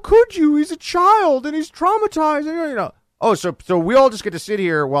 "Oh, how could you? He's a child and he's traumatized." Oh, so we all just get to sit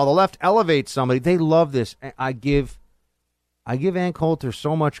here while the left elevates somebody. They love this. I give Ann Coulter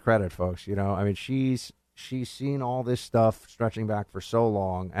so much credit, folks. I mean, she's seen all this stuff stretching back for so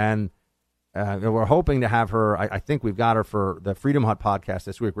long, and we're hoping to have her. I think we've got her for the Freedom Hut podcast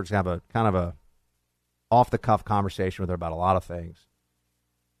this week. We're just going to have a kind of a off-the-cuff conversation with her about a lot of things.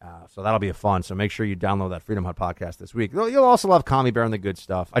 So that'll be fun. So make sure you download that Freedom Hut podcast this week. You'll also love Commie Bear and the good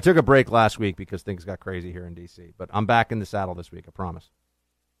stuff. I took a break last week because things got crazy here in D.C., but I'm back in the saddle this week, I promise.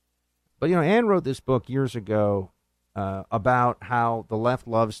 But, Ann wrote this book years ago about how the left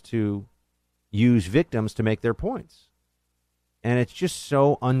loves to use victims to make their points. And it's just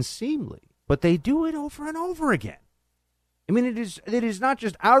so unseemly. But they do it over and over again. I mean, it is not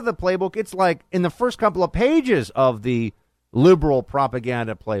just out of the playbook. It's like in the first couple of pages of the liberal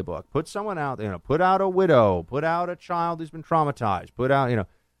propaganda playbook. Put someone out there, put out a widow, put out a child who's been traumatized, put out,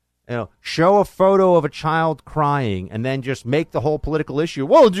 show a photo of a child crying, and then just make the whole political issue.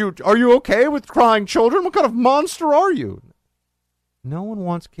 Well, are you okay with crying children? What kind of monster are you? No one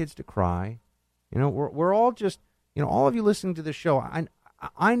wants kids to cry. We're all just, all of you listening to this show,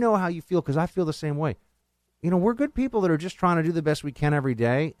 I know how you feel because I feel the same way. We're good people that are just trying to do the best we can every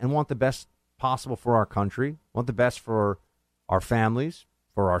day and want the best possible for our country, want the best for our families,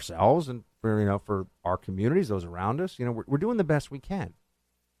 for ourselves, and for our communities, those around us. We're doing the best we can.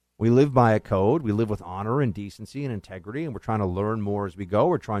 We live by a code. We live with honor and decency and integrity, and we're trying to learn more as we go.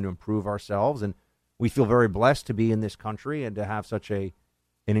 We're trying to improve ourselves, and we feel very blessed to be in this country and to have such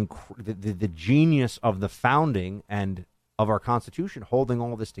the genius of the founding and of our Constitution holding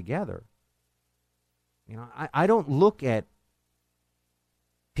all this together. I don't look at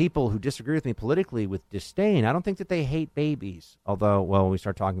people who disagree with me politically with disdain. I don't think that they hate babies. Although, when we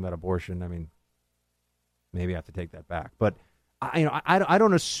start talking about abortion, I mean, maybe I have to take that back. But I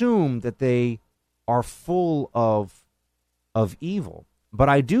don't assume that they are full of evil. But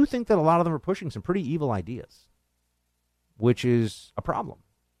I do think that a lot of them are pushing some pretty evil ideas, which is a problem.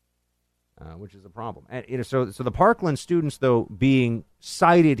 And so the Parkland students, though, being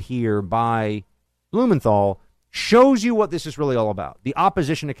cited here by Blumenthal shows you what this is really all about. The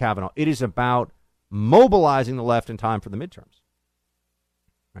opposition to Kavanaugh. It is about mobilizing the left in time for the midterms.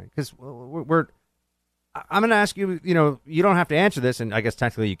 Right? Because I'm going to ask you, you don't have to answer this, and I guess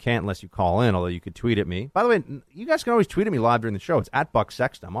technically you can't unless you call in, although you could tweet at me. By the way, you guys can always tweet at me live during the show. It's at Buck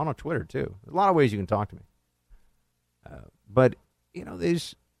Sexton. I'm on Twitter, too. There's a lot of ways you can talk to me. But,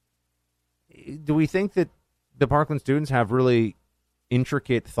 do we think that the Parkland students have really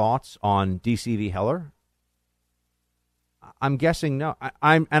intricate thoughts on D.C. v. Heller? I'm guessing no.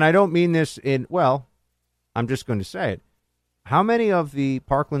 And I don't mean this I'm just going to say it. How many of the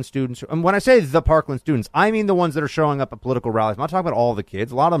Parkland students, and when I say the Parkland students, I mean the ones that are showing up at political rallies. I'm not talking about all the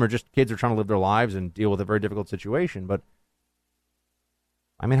kids. A lot of them are just kids who are trying to live their lives and deal with a very difficult situation. But,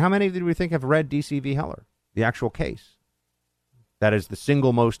 I mean, how many do we think have read D.C. v. Heller, the actual case? That is the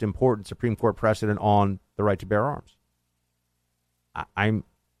single most important Supreme Court precedent on the right to bear arms.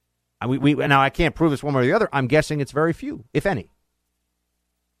 Now, I can't prove this one way or the other. I'm guessing it's very few, if any.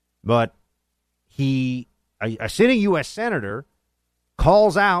 But a sitting U.S. senator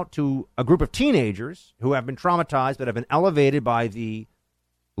calls out to a group of teenagers who have been traumatized, that have been elevated by the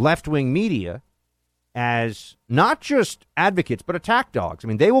left-wing media as not just advocates, but attack dogs. I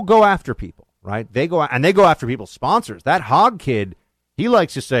mean, they will go after people, right? They go after people's sponsors. That Hogg kid, he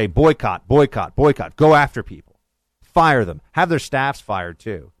likes to say, boycott, boycott, boycott, go after people. Fire them. Have their staffs fired,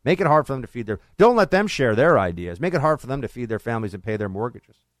 too. Make it hard for them to don't let them share their ideas. Make it hard for them to feed their families and pay their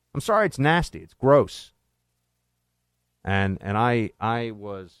mortgages. I'm sorry, it's nasty. It's gross. And I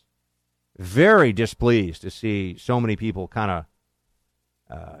was very displeased to see so many people kind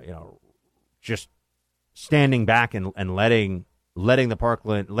of, just standing back and letting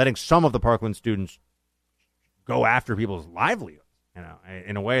some of the Parkland students go after people's livelihoods,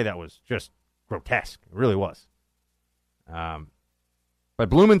 in a way that was just grotesque. It really was. But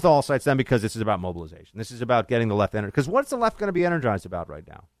Blumenthal cites them because this is about mobilization. This is about getting the left energized. Because what's the left going to be energized about right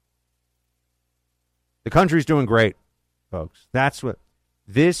now? The country's doing great, folks.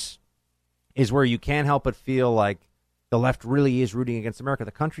 This is where you can't help but feel like the left really is rooting against America.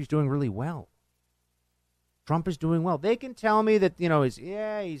 The country's doing really well. Trump is doing well. They can tell me that,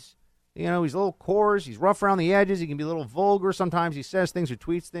 he's a little coarse, he's rough around the edges, he can be a little vulgar. Sometimes he says things or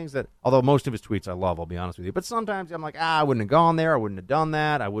tweets things that, although most of his tweets I love, I'll be honest with you. But sometimes I'm like, I wouldn't have gone there, I wouldn't have done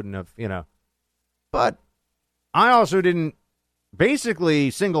that, I wouldn't have, But I also didn't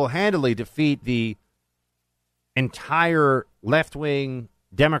basically single-handedly defeat the entire left-wing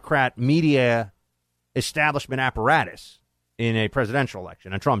Democrat media establishment apparatus in a presidential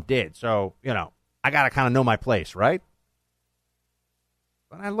election, and Trump did. So, I got to kind of know my place, right?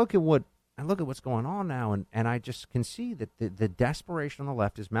 But I look at what's going on now, and I just can see that the desperation on the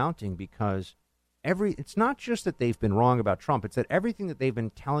left is mounting because it's not just that they've been wrong about Trump, it's that everything that they've been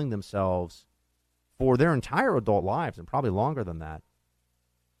telling themselves for their entire adult lives, and probably longer than that,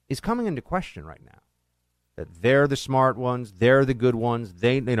 is coming into question right now. That they're the smart ones, they're the good ones,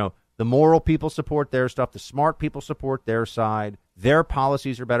 the moral people support their stuff, the smart people support their side, their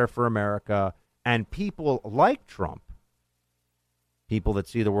policies are better for America, and people like Trump, people that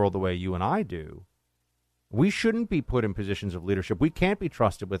see the world the way you and I do, we shouldn't be put in positions of leadership. We can't be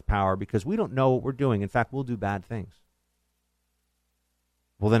trusted with power because we don't know what we're doing. In fact, we'll do bad things.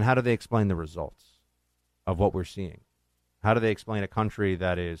 Well, then how do they explain the results of what we're seeing? How do they explain a country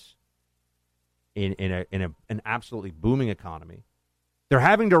that is in an absolutely booming economy? They're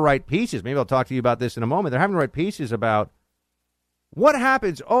having to write pieces. Maybe I'll talk to you about this in a moment. They're having to write pieces about what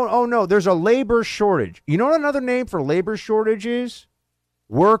happens. Oh no, there's a labor shortage. You know what another name for labor shortage is?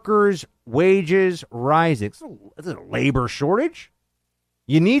 Workers' wages rising. It's a labor shortage.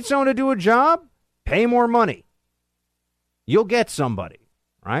 You need someone to do a job? Pay more money. You'll get somebody,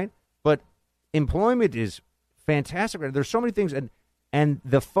 right? But employment is fantastic. There's so many things, and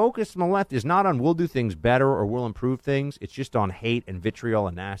the focus on the left is not on we'll do things better or we'll improve things. It's just on hate and vitriol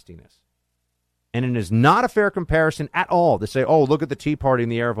and nastiness. And it is not a fair comparison at all to say, oh, look at the Tea Party in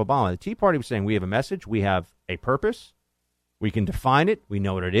the era of Obama. The Tea Party was saying we have a message, we have a purpose, we can define it, we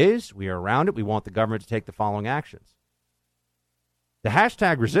know what it is, we are around it, we want the government to take the following actions. The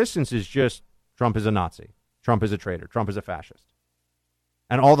hashtag resistance is just Trump is a Nazi, Trump is a traitor, Trump is a fascist.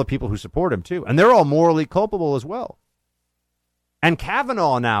 And all the people who support him, too. And they're all morally culpable as well. And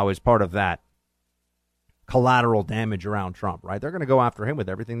Kavanaugh now is part of that collateral damage around Trump, right? They're going to go after him with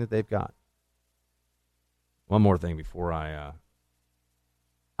everything that they've got. One more thing before I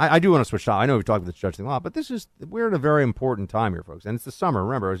do want to switch topics. I know we've talked about this judge thing a lot, but we're in a very important time here, folks. And it's the summer.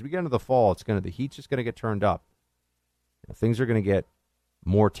 Remember, as we get into the fall, the heat's just going to get turned up. Things are going to get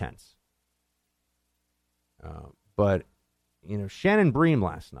more tense. But Shannon Bream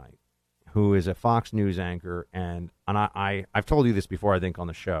last night, who is a Fox News anchor, and I've told you this before, I think, on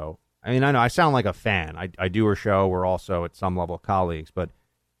the show. I mean, I know I sound like a fan. I do her show. We're also at some level colleagues, but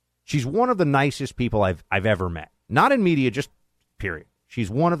She's one of the nicest people I've ever met. Not in media, just period. She's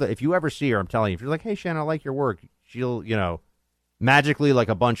one of the, if you ever see her, I'm telling you, if you're like, hey, Shannon, I like your work, she'll, magically, like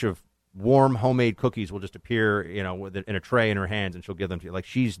a bunch of warm homemade cookies will just appear, in a tray in her hands, and she'll give them to you. Like,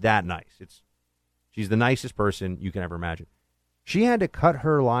 she's that nice. She's the nicest person you can ever imagine. She had to cut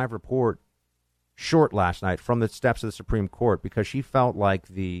her live report short last night from the steps of the Supreme Court because she felt like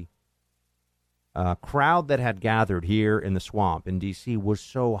the crowd that had gathered here in the swamp in D.C. was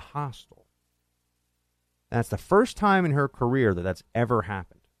so hostile. That's the first time in her career that's ever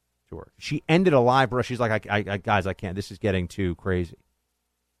happened to her. She ended a live brush. She's like, guys, I can't. This is getting too crazy.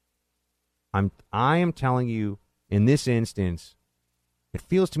 I am telling you, in this instance, it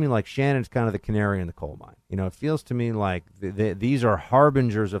feels to me like Shannon's kind of the canary in the coal mine. It feels to me like these are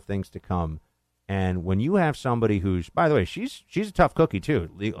harbingers of things to come. And when you have somebody who's, by the way, she's a tough cookie too,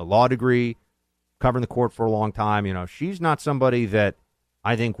 a law degree, covering the court for a long time. She's not somebody that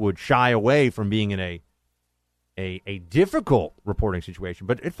I think would shy away from being in a difficult reporting situation.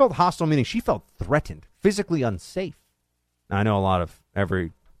 But it felt hostile, meaning she felt threatened, physically unsafe. Now, I know a lot of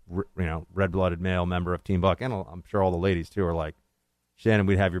every red-blooded male member of Team Buck, and I'm sure all the ladies too, are like, Shannon,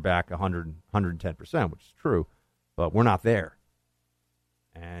 we'd have your back 110%, which is true, but we're not there.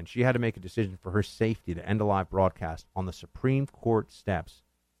 And she had to make a decision for her safety to end a live broadcast on the Supreme Court steps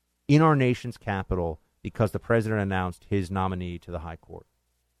in our nation's capital because the president announced his nominee to the high court.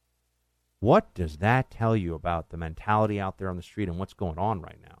 What does that tell you about the mentality out there on the street and what's going on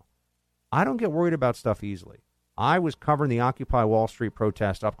right now? I don't get worried about stuff easily. I was covering the Occupy Wall Street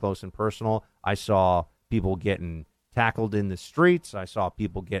protest up close and personal. I saw people getting tackled in the streets. I saw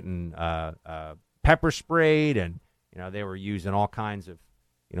people getting pepper sprayed, and they were using all kinds of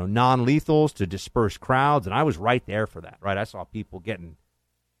non-lethals to disperse crowds, and I was right there for that. Right, I saw people getting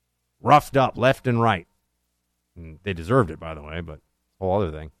roughed up left and right. And they deserved it, by the way, but a whole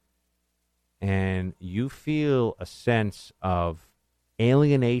other thing. And you feel a sense of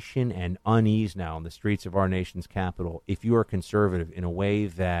alienation and unease now in the streets of our nation's capital if you are conservative in a way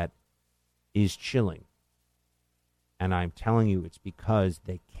that is chilling. And I'm telling you, it's because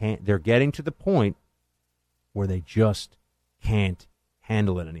they're getting to the point where they just can't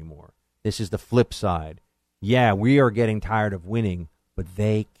handle it anymore. This is the flip side. Yeah, we are getting tired of winning, but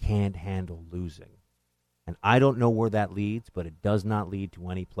they can't handle losing. And I don't know where that leads, but it does not lead to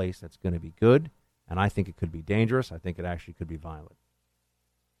any place that's going to be good. And I think it could be dangerous. I think it actually could be violent.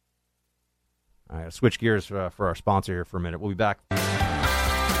 All right, I'll switch gears for our sponsor here for a minute. We'll be back.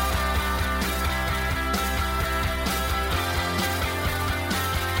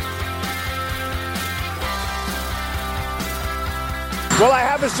 Well, I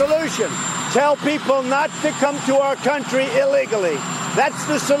have a solution. Tell people not to come to our country illegally. That's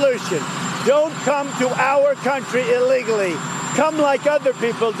the solution. Don't come to our country illegally. Come like other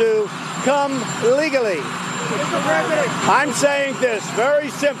people do. Come legally. I'm saying this very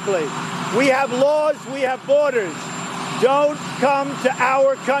simply. We have laws. We have borders. Don't come to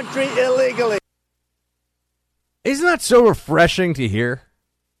our country illegally. Isn't that so refreshing to hear?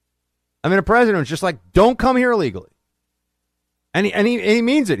 I mean, a president's just like, don't come here illegally. And he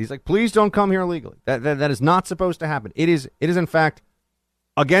means it. He's like, please don't come here illegally. That is not supposed to happen. It is in fact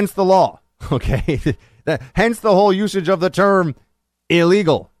against the law. Okay, hence the whole usage of the term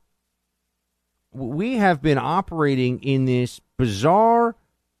illegal. We have been operating in this bizarre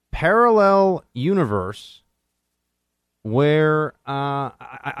parallel universe where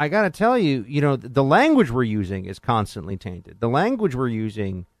I got to tell you, the language we're using is constantly tainted. The language we're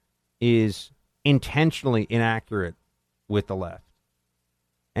using is intentionally inaccurate with the left.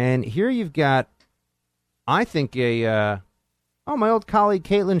 And here you've got, I think, my old colleague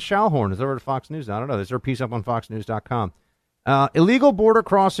Caitlin Schallhorn is over at Fox News. I don't know. There's her piece up on foxnews.com. Illegal border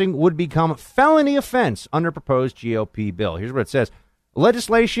crossing would become felony offense under proposed GOP bill. Here's what it says.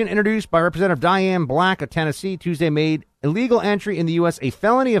 Legislation introduced by Representative Diane Black of Tennessee Tuesday made illegal entry in the U.S. a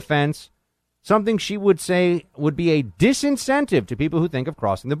felony offense, something she would say would be a disincentive to people who think of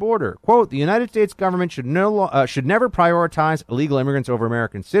crossing the border. Quote, the United States government should never prioritize illegal immigrants over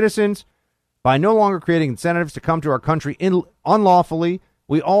American citizens. By no longer creating incentives to come to our country unlawfully,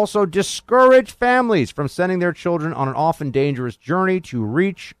 we also discourage families from sending their children on an often dangerous journey to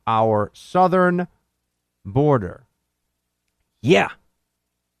reach our southern border. Yeah,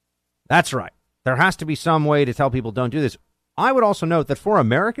 that's right. There has to be some way to tell people don't do this. I would also note that for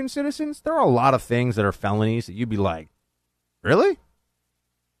American citizens, there are a lot of things that are felonies that you'd be like, really?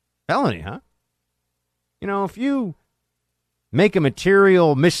 Felony, huh? If you make a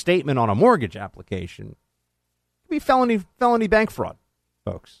material misstatement on a mortgage application, it could be felony bank fraud,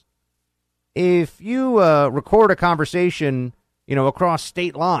 folks. If you record a conversation, across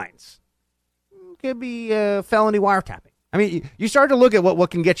state lines. It could be felony wiretapping. I mean, you start to look at what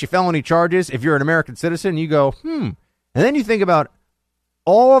can get you felony charges if you're an American citizen, and you go, and then you think about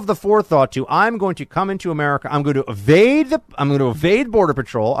all of the forethought to, I'm going to come into America, I'm going to evade Border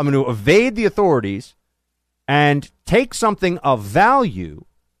Patrol, I'm going to evade the authorities, and take something of value,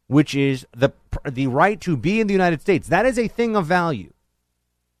 which is the right to be in the United States. That is a thing of value.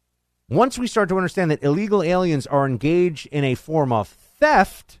 Once we start to understand that illegal aliens are engaged in a form of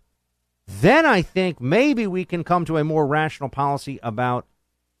theft, then I think maybe we can come to a more rational policy about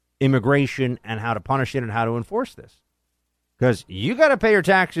immigration and how to punish it and how to enforce this. Because you got to pay your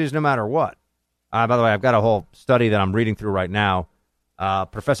taxes no matter what. By the way, I've got a whole study that I'm reading through right now.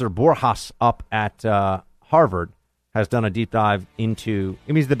 Professor Borjas up at Harvard has done a deep dive into,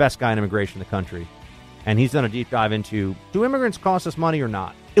 he's the best guy in immigration in the country, and he's done a deep dive into, do immigrants cost us money or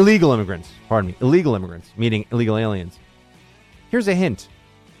not? Illegal immigrants, meaning illegal aliens. Here's a hint.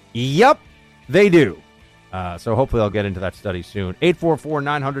 Yep, they do. So hopefully I'll get into that study soon.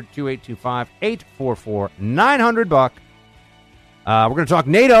 844-900-2825, 844-900-BUCK. We're going to talk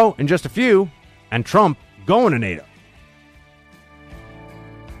NATO in just a few, and Trump going to NATO.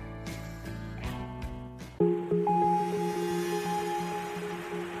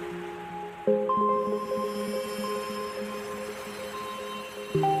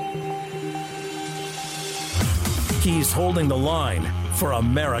 He's holding the line for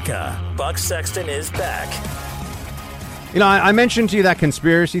America. Buck Sexton is back. I mentioned to you that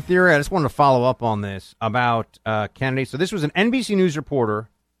conspiracy theory. I just wanted to follow up on this about Kennedy. So this was an NBC News reporter,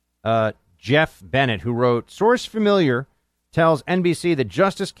 Jeff Bennett, who wrote, source familiar tells NBC that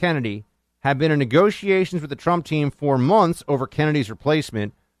Justice Kennedy had been in negotiations with the Trump team for months over Kennedy's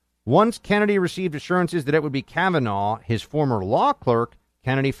replacement. Once Kennedy received assurances that it would be Kavanaugh, his former law clerk,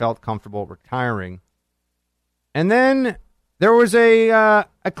 Kennedy felt comfortable retiring. And then there was remember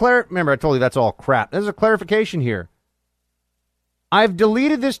I told you that's all crap. There's a clarification here. I've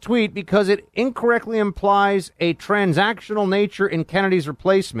deleted this tweet because it incorrectly implies a transactional nature in Kennedy's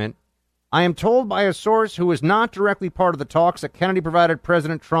replacement. I am told by a source who is not directly part of the talks that Kennedy provided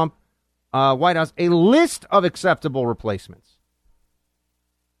President Trump, White House, a list of acceptable replacements.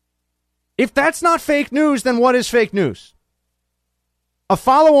 If that's not fake news, then what is fake news? A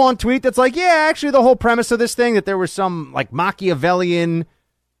follow-on tweet that's like, yeah, actually the whole premise of this thing, that there was some like Machiavellian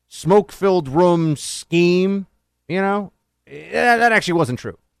smoke-filled room scheme, that actually wasn't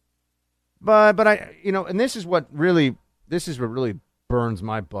true. But I, and this is what really burns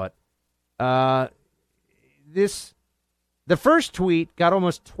my butt. The first tweet got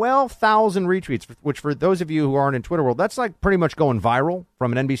almost 12,000 retweets, which for those of you who aren't in Twitter world, that's like pretty much going viral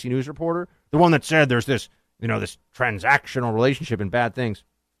from an NBC News reporter. The one that said there's this, this transactional relationship and bad things.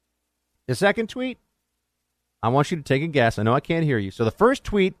 The second tweet, I want you to take a guess. I know I can't hear you. So the first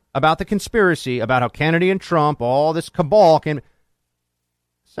tweet about the conspiracy, about how Kennedy and Trump, all this cabal came.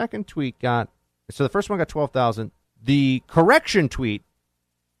 Second tweet so the first one got 12,000. The correction tweet,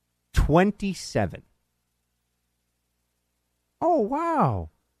 27. Oh, wow.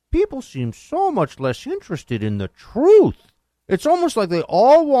 People seem so much less interested in the truth. It's almost like they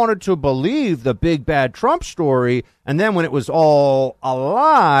all wanted to believe the big bad Trump story, and then when it was all a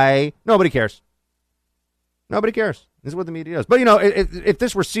lie, nobody cares. Nobody cares. This is what the media does. But, if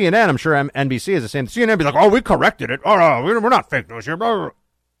this were CNN, I'm sure NBC is the same. CNN would be like, oh, we corrected it. Oh, no, we're not fake news here. Blah, blah.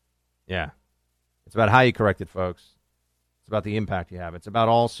 Yeah. It's about how you correct it, folks. It's about the impact you have. It's about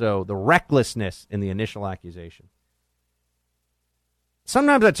also the recklessness in the initial accusation.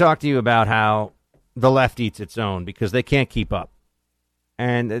 Sometimes I talk to you about how the left eats its own because they can't keep up.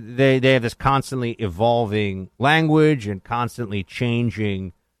 And they have this constantly evolving language and constantly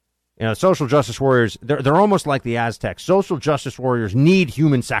changing. Social justice warriors, they're almost like the Aztecs. Social justice warriors need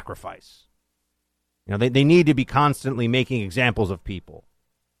human sacrifice. They need to be constantly making examples of people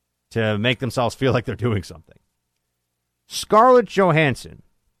to make themselves feel like they're doing something. Scarlett Johansson,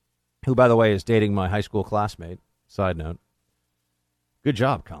 who, by the way, is dating my high school classmate, side note. Good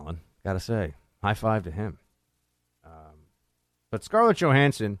job, Colin, gotta say. High five to him. But Scarlett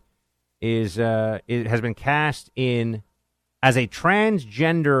Johansson has been cast as a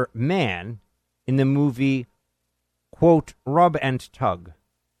transgender man in the movie, quote, Rub and Tug.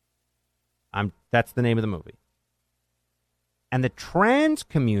 That's the name of the movie. And the trans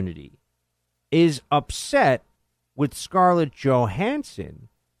community is upset with Scarlett Johansson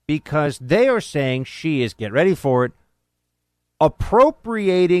because they are saying she is, get ready for it,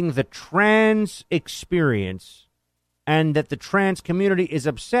 appropriating the trans experience, and that the trans community is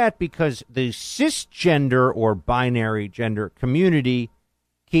upset because the cisgender or binary gender community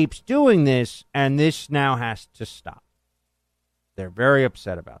keeps doing this, and this now has to stop. They're very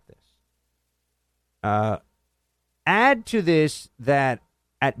upset about this. Add to this that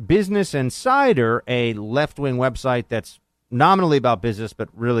at Business Insider, a left-wing website that's nominally about business, but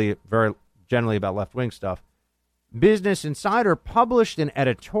really very generally about left-wing stuff, Business Insider published an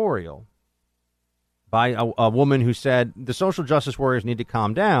editorial by a woman who said the social justice warriors need to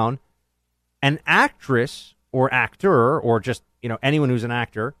calm down. An actress or actor or just, anyone who's an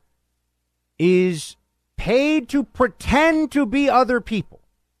actor is paid to pretend to be other people.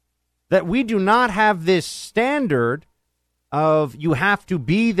 That we do not have this standard of you have to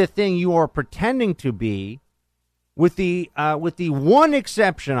be the thing you are pretending to be, with the one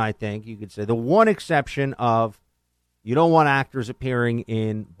exception, I think you could say, the one exception of you don't want actors appearing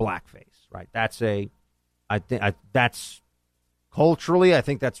in blackface, right? That's culturally, I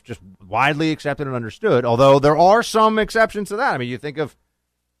think that's just widely accepted and understood, although there are some exceptions to that. I mean, you think of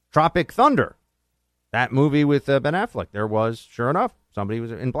Tropic Thunder, that movie with Ben Affleck. There was, sure enough, somebody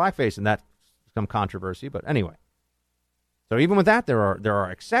was in blackface, and that's some controversy. But anyway, so even with that, there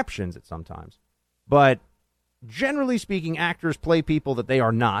are exceptions at sometimes. But generally speaking, actors play people that they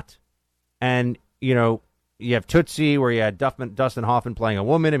are not. And, you have Tootsie, where you had Dustin Hoffman playing a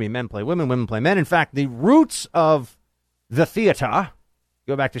woman. I mean, men play women, women play men. In fact, the roots of the theater,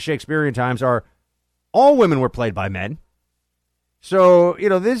 go back to Shakespearean times, are all women were played by men. So,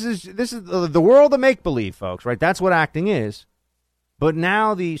 this is the world of make-believe, folks, right? That's what acting is. But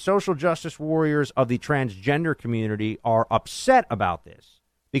now the social justice warriors of the transgender community are upset about this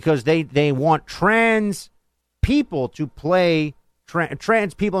because they want trans people to play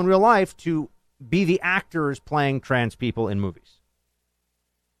trans people in real life to be the actors playing trans people in movies.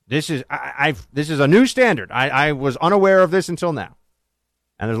 This is this is a new standard. I was unaware of this until now,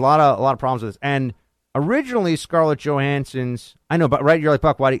 and there's a lot of problems with this. And originally, Scarlett Johansson's, I know, but right, you're like,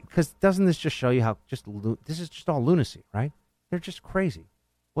 Buck, why? Because doesn't this just show you how this is just all lunacy, right? They're just crazy.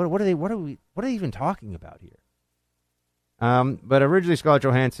 What are they even talking about here? But originally, Scarlett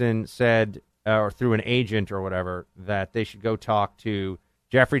Johansson said, or through an agent or whatever, that they should go talk to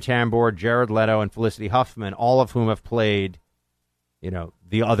Jeffrey Tambor, Jared Leto, and Felicity Huffman, all of whom have played,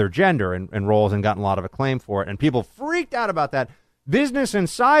 the other gender in roles and gotten a lot of acclaim for it. And people freaked out about that. Business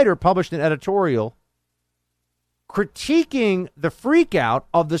Insider published an editorial critiquing the freak out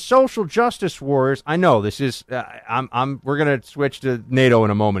of the social justice warriors. I know this is, we're going to switch to NATO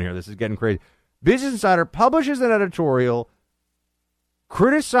in a moment here. This is getting crazy. Business Insider publishes an editorial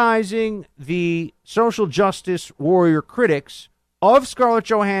criticizing the social justice warrior critics of Scarlett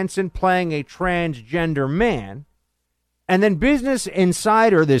Johansson playing a transgender man. And then Business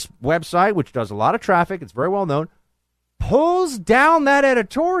Insider, this website, which does a lot of traffic, it's very well known, pulls down that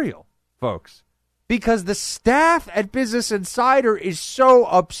editorial, folks, because the staff at Business Insider is so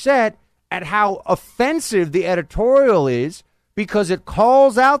upset at how offensive the editorial is because it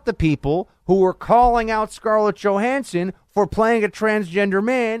calls out the people who were calling out Scarlett Johansson for playing a transgender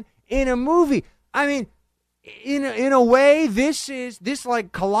man in a movie. I mean, in a way, this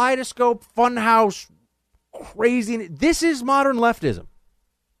like kaleidoscope funhouse crazy. This is modern leftism.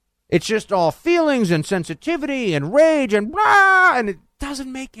 It's just all feelings and sensitivity and rage and blah, and it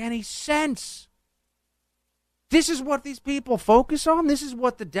doesn't make any sense. This is what these people focus on. This is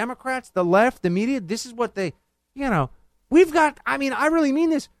what the Democrats, the left, the media, this is what they, we've got, I really mean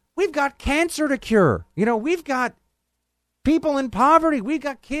this. We've got cancer to cure. We've got people in poverty. We've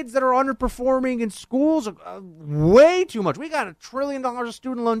got kids that are underperforming in schools way too much. We got $1 trillion of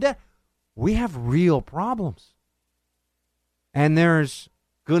student loan debt. We have real problems. And there's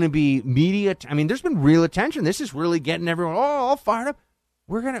going to be media. There's been real attention. This is really getting everyone all fired up.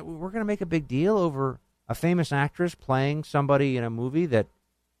 We're gonna make a big deal over a famous actress playing somebody in a movie that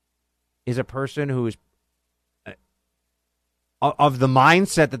is a person who is of the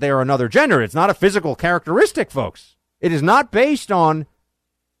mindset that they are another gender. It's not a physical characteristic, folks. It is not based on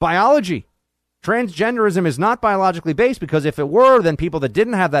biology. Transgenderism is not biologically based, because if it were, then people that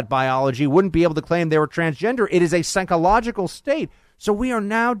didn't have that biology wouldn't be able to claim they were transgender. It is a psychological state. So we are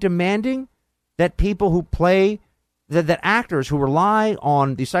now demanding that people who play, that actors who rely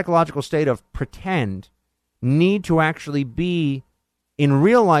on the psychological state of pretend need to actually be in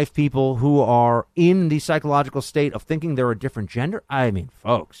real life people who are in the psychological state of thinking they're a different gender.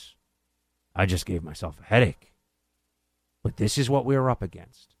 Folks, I just gave myself a headache. But this is what we're up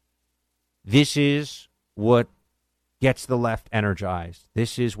against. This is what gets the left energized.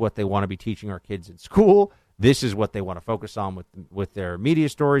 This is what they want to be teaching our kids in school. This is what they want to focus on with their media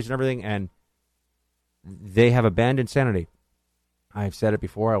stories and everything. And they have abandoned sanity. I've said it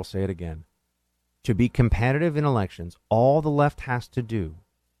before. I will say it again. To be competitive in elections, all the left has to do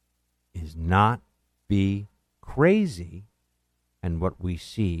is not be crazy And what we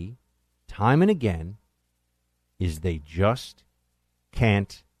see time and again is they just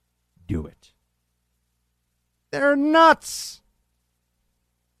can't do it. They're nuts.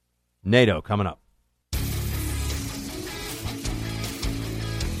 NATO coming up.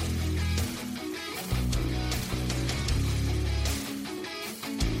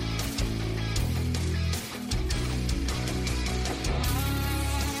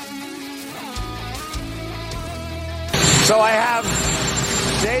 So I have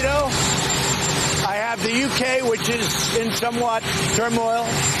NATO, I have the UK, which is in somewhat turmoil,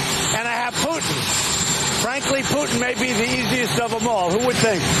 and I have Putin. Frankly, Putin may be the easiest of them all. Who would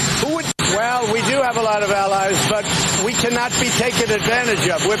think? Well, we do have a lot of allies, but we cannot be taken advantage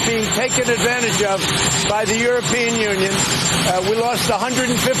of. We're being taken advantage of by the European Union. We lost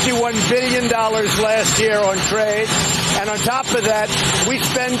 $151 billion last year on trade. And on top of that, we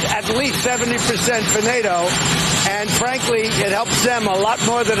spend at least 70% for NATO. And frankly, it helps them a lot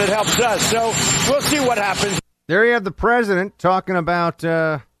more than it helps us. So we'll see what happens. There you have the president talking about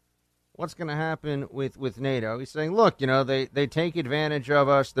what's going to happen with NATO. He's saying, look, they take advantage of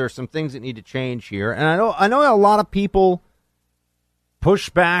us. There's some things that need to change here. And I know a lot of people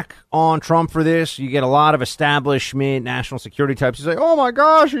push back on Trump for this. You get a lot of establishment, national security types who say, oh, my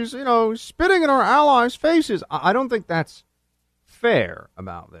gosh, he's spitting in our allies' faces. I don't think that's fair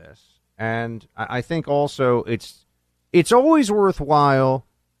about this. And I think also it's always worthwhile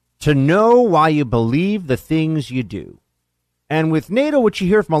to know why you believe the things you do. And with NATO, what you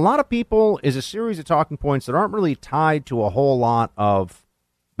hear from a lot of people is a series of talking points that aren't really tied to a whole lot of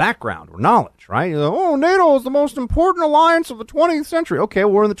background or knowledge, right? Oh, NATO is the most important alliance of the 20th century. Okay,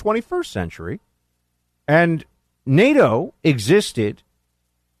 we're in the 21st century. And NATO existed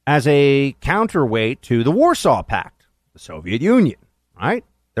as a counterweight to the Warsaw Pact, the Soviet Union, right?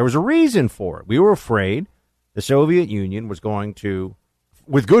 There was a reason for it. We were afraid the Soviet Union was going to,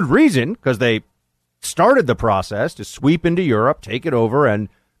 with good reason, because they started the process to sweep into Europe, take it over, and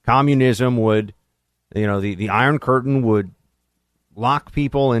communism would, the Iron Curtain would lock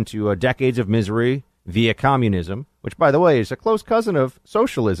people into decades of misery via communism, which, by the way, is a close cousin of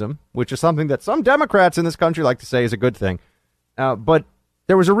socialism, which is something that some Democrats in this country like to say is a good thing. But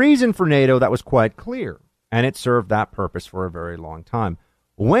there was a reason for NATO that was quite clear, and it served that purpose for a very long time.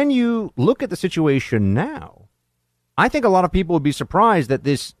 When you look at the situation now, I think a lot of people would be surprised that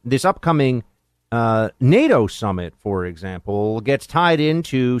this upcoming NATO summit, for example, gets tied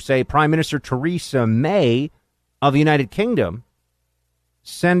into, say, Prime Minister Theresa May of the United Kingdom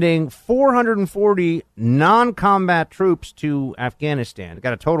sending 440 non-combat troops to Afghanistan.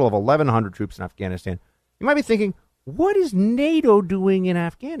 Got a total of 1,100 troops in Afghanistan. You might be thinking, what is NATO doing in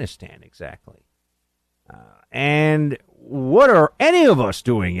Afghanistan exactly? And what are any of us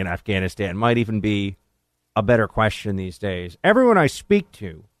doing in Afghanistan might even be a better question these days. Everyone I speak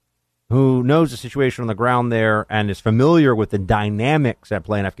to who knows the situation on the ground there and is familiar with the dynamics at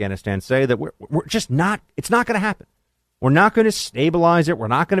play in Afghanistan say that we're just not, it's not going to happen. We're not going to stabilize it. We're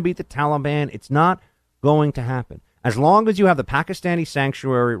not going to beat the Taliban. It's not going to happen. As long as you have the Pakistani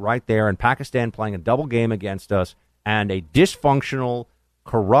sanctuary right there and Pakistan playing a double game against us and a dysfunctional,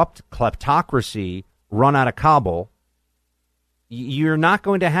 corrupt kleptocracy run out of Kabul, you're not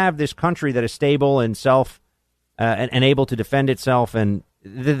going to have this country that is stable and and able to defend itself. And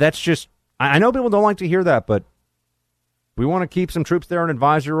that's just, I know people don't like to hear that, but we want to keep some troops there in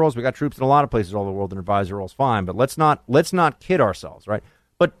advisory roles. We got troops in a lot of places all over the world in advisory roles, fine. But let's not kid ourselves, right?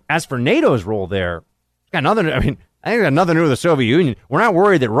 But as for NATO's role there, I think it got nothing to do with the Soviet Union. We're not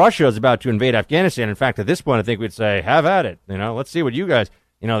worried that Russia is about to invade Afghanistan. In fact, at this point, I think we'd say, have at it. Let's see what you guys,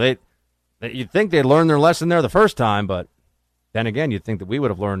 you'd think they'd learned their lesson there the first time, but then again, you'd think that we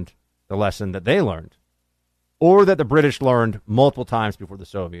would have learned the lesson that they learned, or that the British learned multiple times before the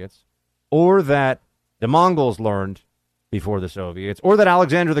Soviets, or that the Mongols learned before the Soviets, or that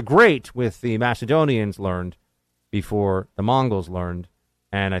Alexander the Great with the Macedonians learned before the Mongols learned.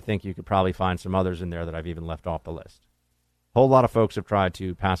 And I think you could probably find some others in there that I've even left off the list. A whole lot of folks have tried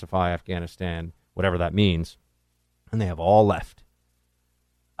to pacify Afghanistan, whatever that means, and they have all left.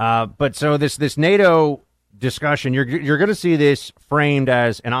 But so this NATO discussion, you're going to see this framed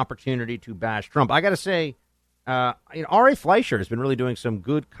as an opportunity to bash Trump. I got to say, R.A. Fleischer has been really doing some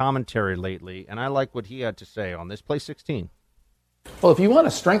good commentary lately, and I like what he had to say on this. Play 16. Well, if you want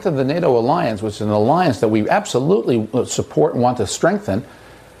to strengthen the NATO alliance, which is an alliance that we absolutely support and want to strengthen,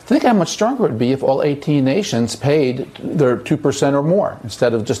 think how much stronger it would be if all 18 nations paid their 2% or more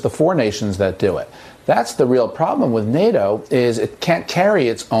instead of just the 4 nations that do it. That's the real problem with NATO, is it can't carry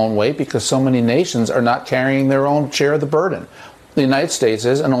its own weight because so many nations are not carrying their own share of the burden. the United States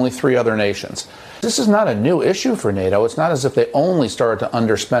is, and only 3 other nations. This is not a new issue for NATO. It's not as if they only started to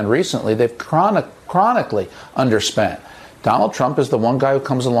underspend recently. They've chronically underspent. Donald Trump is the one guy who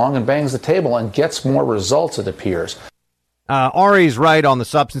comes along and bangs the table and gets more results, it appears. Ari's right on the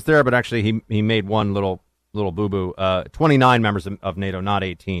substance there, but actually he made one little boo-boo. 29 members of NATO, not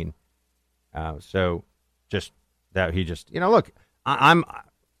 18. So just that he just, look, I'm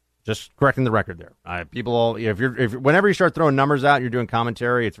just correcting the record there. People all, whenever you start throwing numbers out, you're doing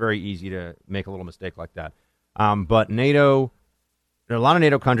commentary, it's very easy to make a little mistake like that. But NATO, there are a lot of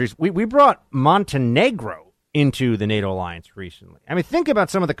NATO countries. We brought Montenegro into the NATO alliance recently. I mean, think about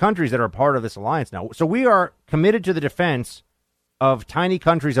some of the countries that are part of this alliance now. So we are committed to the defense of tiny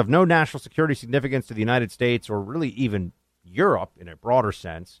countries of no national security significance to the United States or really even Europe in a broader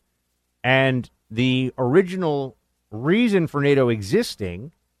sense. And the original reason for NATO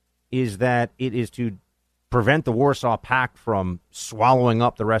existing is that it is to prevent the Warsaw Pact from swallowing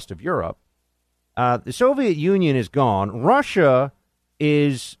up the rest of Europe. The Soviet Union is gone. Russia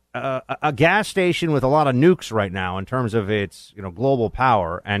is a gas station with a lot of nukes right now in terms of its global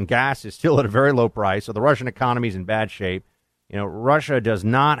power, and gas is still at a very low price, so the Russian economy is in bad shape. Russia does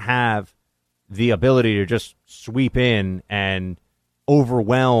not have the ability to just sweep in and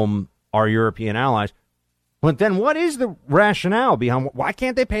overwhelm our European allies. But then what is the rationale behind why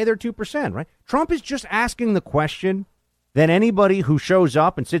can't they pay their 2%, right? Trump is just asking the question that anybody who shows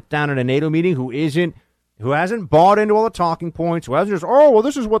up and sits down at a NATO meeting who hasn't bought into all the talking points, who hasn't just,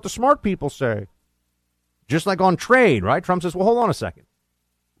 this is what the smart people say. Just like on trade, right? Trump says, well, hold on a second.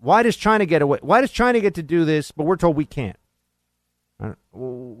 Why does China get away? Why does China get to do this, but we're told we can't? And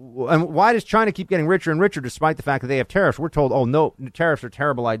why does China keep getting richer and richer despite the fact that they have tariffs? We're told, oh, no, tariffs are a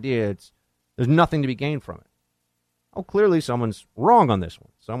terrible idea. There's nothing to be gained from it. Oh, clearly someone's wrong on this one.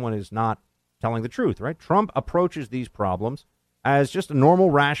 Someone is not telling the truth, right? Trump approaches these problems as just a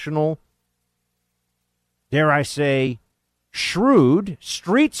normal, rational, dare I say, shrewd,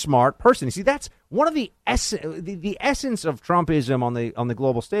 street smart person. You see, that's one of the essence of Trumpism on the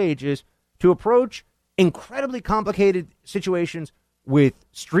global stage is to approach incredibly complicated situations with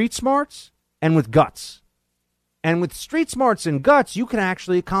street smarts and with guts. And with street smarts and guts, you can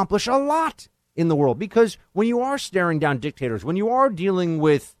actually accomplish a lot in the world, because when you are staring down dictators, when you are dealing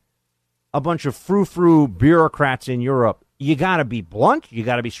with a bunch of frou-frou bureaucrats in Europe, you got to be blunt, you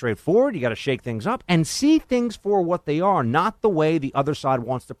got to be straightforward, you got to shake things up and see things for what they are, not the way the other side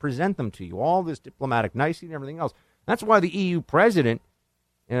wants to present them to you. All this diplomatic nicety and everything else. That's why the EU president,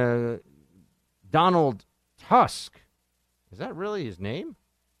 Donald Tusk, is that really his name?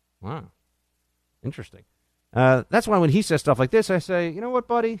 Wow. Interesting. That's why when he says stuff like this, I say, you know what,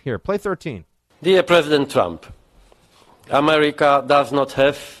 buddy? Here, play 13. Dear President Trump, America does not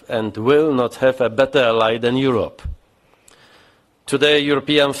have and will not have a better ally than Europe. Today,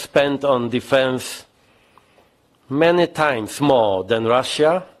 Europeans spend on defense many times more than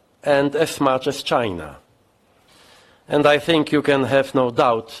Russia and as much as China. And I think you can have no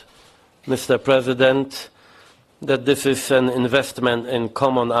doubt, Mr. President, that this is an investment in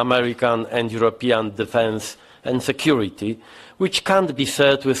common American and European defense and security, which can't be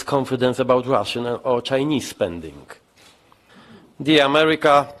said with confidence about Russian or Chinese spending. Dear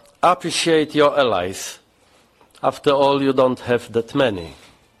America, appreciate your allies. After all, you don't have that many.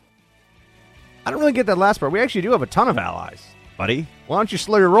 I don't really get that last part. We actually do have a ton of allies, buddy. Why don't you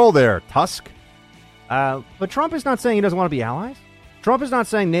slow your roll there, Tusk? But Trump is not saying he doesn't want to be allies. Trump is not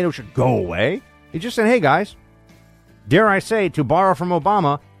saying NATO should go away. He's just saying, hey, guys, dare I say, to borrow from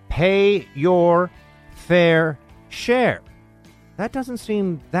Obama, pay your fair share. That doesn't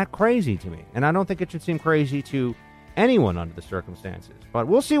seem that crazy to me, and I don't think it should seem crazy to anyone under the circumstances. But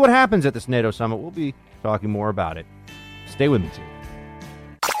we'll see what happens at this NATO summit. We'll be talking more about it. Stay with me, too.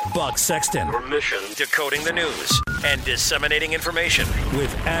 Buck Sexton. Your mission: decoding the news and disseminating information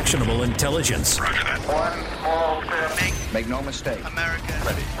with actionable intelligence. Roger that. One small step. Make no mistake. America.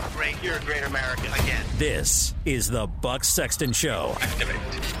 Ready. Great. You're a great American. Again. This is the Buck Sexton Show. Activate.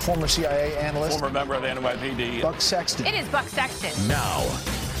 Former CIA analyst. Former member of the NYPD. Buck Sexton. It is Buck Sexton. Now.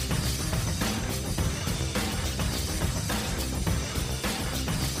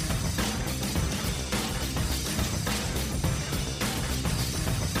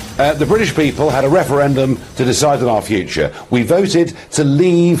 The British people had a referendum to decide on our future. We voted to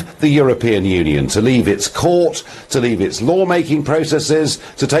leave the European Union, to leave its court, to leave its lawmaking processes,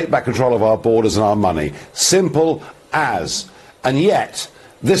 to take back control of our borders and our money. Simple as. And yet,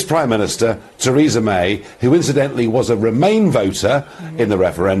 this Prime Minister, Theresa May, who incidentally was a Remain voter in the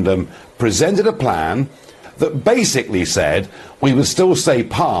referendum, presented a plan that basically said we would still stay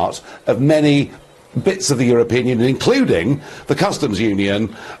part of many bits of the European Union, including the customs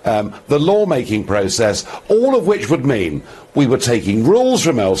union, the lawmaking process, all of which would mean we were taking rules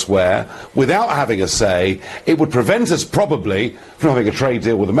from elsewhere without having a say. It would prevent us probably from having a trade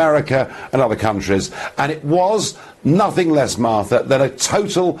deal with America and other countries. And it was nothing less, Martha, than a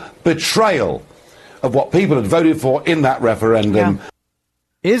total betrayal of what people had voted for in that referendum. Yeah.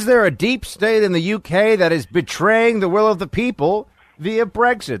 Is there a deep state in the UK that is betraying the will of the people via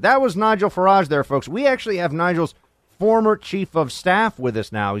Brexit? That was Nigel Farage there, folks. We actually have Nigel's former chief of staff with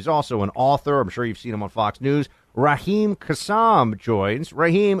us now. He's also an author. I'm sure you've seen him on Fox News. Raheem Kassam joins.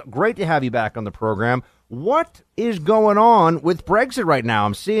 Raheem, great to have you back on the program. What is going on with Brexit right now?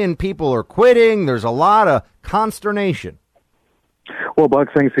 I'm seeing people are quitting. There's a lot of consternation. Well, Buck,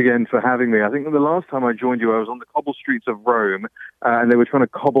 thanks again for having me. I think the last time I joined you, I was on the cobble streets of Rome, and they were trying to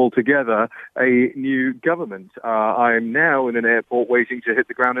cobble together a new government. I am now in an airport waiting to hit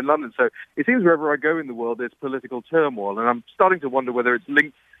the ground in London. So it seems wherever I go in the world, there's political turmoil, and I'm starting to wonder whether it's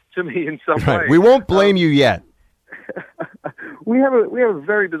linked to me in some way. We won't blame you yet. We have a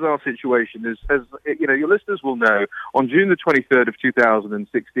very bizarre situation. As you know, your listeners will know, on June the 23rd of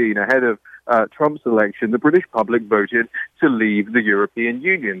 2016, ahead of Trump's election, the British public voted to leave the European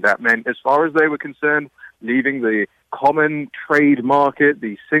Union. That meant, as far as they were concerned, leaving the common trade market,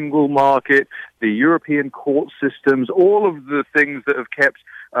 the single market, the European court systems, all of the things that have kept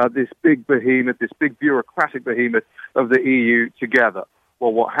this big behemoth, this big bureaucratic behemoth of the EU together.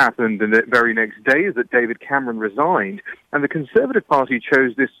 Well, what happened the very next day is that David Cameron resigned, and the Conservative Party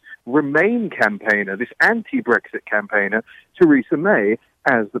chose this Remain campaigner, this anti-Brexit campaigner, Theresa May,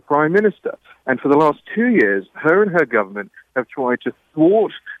 as the Prime Minister. And for the last 2 years, her and her government have tried to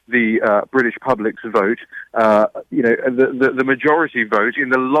thwart the British public's vote, the majority vote in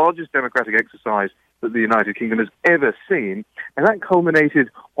the largest democratic exercise that the United Kingdom has ever seen. And that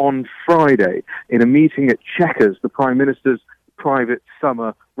culminated on Friday in a meeting at Chequers, the Prime Minister's private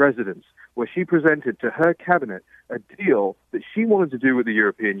summer residence, where she presented to her cabinet a deal that she wanted to do with the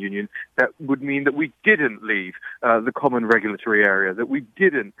European Union that would mean that we didn't leave the common regulatory area, that we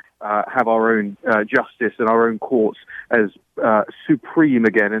didn't have our own justice and our own courts as supreme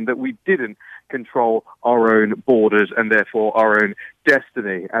again, and that we didn't control our own borders and therefore our own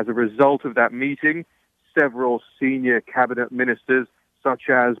destiny. As a result of that meeting, several senior cabinet ministers, such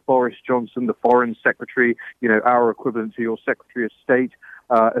as Boris Johnson, the Foreign Secretary, our equivalent to your Secretary of State,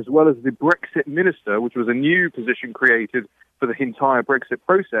 as well as the Brexit Minister, which was a new position created for the entire Brexit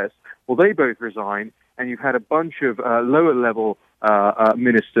process. Well, they both resigned, and you've had a bunch of lower-level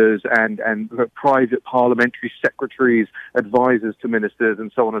ministers and private parliamentary secretaries, advisors to ministers,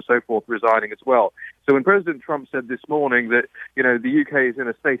 and so on and so forth resigning as well. So when President Trump said this morning that, the UK is in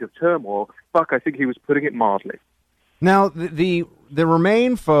a state of turmoil, Buck, I think he was putting it mildly. Now, the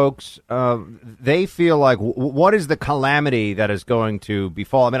Remain folks, they feel like, what is the calamity that is going to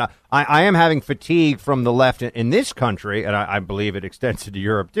befall? I mean, I am having fatigue from the left in this country, and I believe it extends to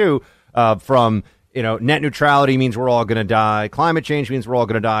Europe too, from, net neutrality means we're all going to die. Climate change means we're all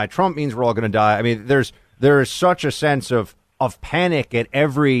going to die. Trump means we're all going to die. I mean, there is such a sense of panic at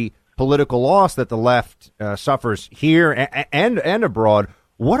every political loss that the left suffers here and abroad.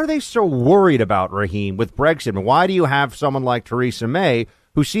 What are they so worried about, Raheem, with Brexit? And why do you have someone like Theresa May,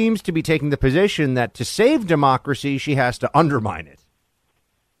 who seems to be taking the position that to save democracy, she has to undermine it?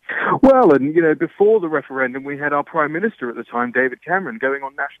 Well, and, before the referendum, we had our Prime Minister at the time, David Cameron, going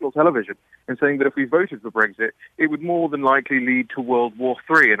on national television and saying that if we voted for Brexit, it would more than likely lead to World War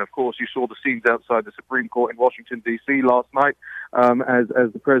III. And, of course, you saw the scenes outside the Supreme Court in Washington, D.C. last night as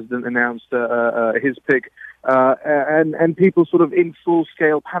the President announced his pick. And people sort of in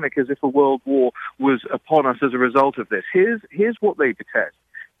full-scale panic as if a world war was upon us as a result of this. Here's what they detest.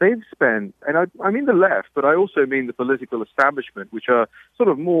 They've spent, and I mean the left, but I also mean the political establishment, which are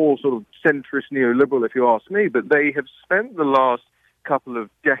more centrist neoliberal, if you ask me, but they have spent the last couple of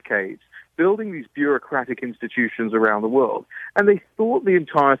decades building these bureaucratic institutions around the world. And they thought the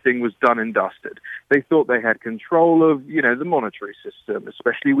entire thing was done and dusted. They thought they had control of, the monetary system,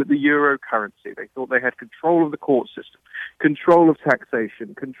 especially with the euro currency. They thought they had control of the court system, control of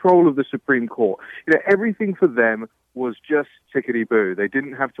taxation, control of the Supreme Court. Everything for them was just tickety-boo. They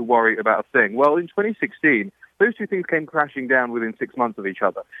didn't have to worry about a thing. Well, in 2016, those two things came crashing down within 6 months of each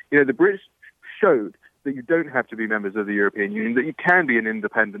other. The British showed that you don't have to be members of the European Union, that you can be an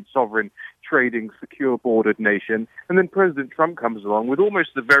independent, sovereign, trading, secure-bordered nation. And then President Trump comes along with almost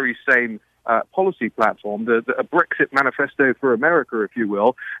the very same policy platform, a Brexit manifesto for America, if you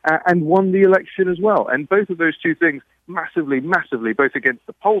will, and won the election as well. And both of those two things massively, both against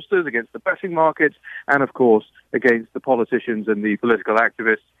the pollsters, against the betting markets, and, of course, against the politicians and the political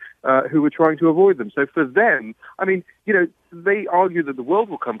activists who were trying to avoid them. So for them, I mean, you know, they argue that the world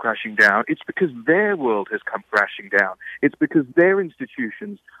will come crashing down. It's because their world has come crashing down. It's because their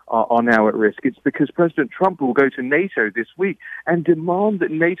institutions are now at risk. It's because President Trump will go to NATO this week and demand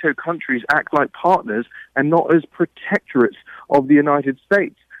that NATO countries act like partners and not as protectorates of the United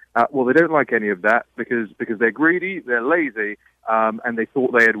States. Well, they don't like any of that because they're greedy, they're lazy, and they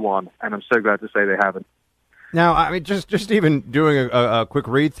thought they had won. And I'm so glad to say they haven't. Now, I mean, just even doing a quick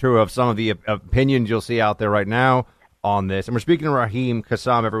read-through of some of the opinions you'll see out there right now on this, and we're speaking to Raheem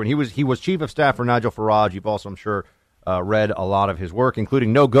Kassam, everyone. He was chief of staff for Nigel Farage. You've also, I'm sure, read a lot of his work,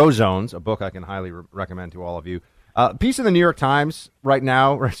 including No-Go Zones, a book I can highly recommend to all of you. Piece in the New York Times right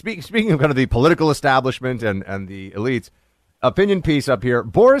now, speaking of kind of the political establishment and the elites, opinion piece up here,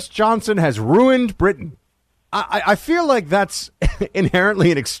 Boris Johnson has ruined Britain. I feel like that's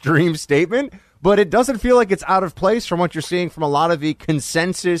inherently an extreme statement, but it doesn't feel like it's out of place from what you're seeing from a lot of the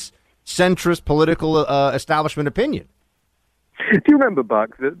consensus centrist political establishment opinion. Do you remember,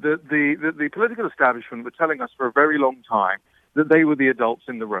 Buck, that the political establishment were telling us for a very long time that they were the adults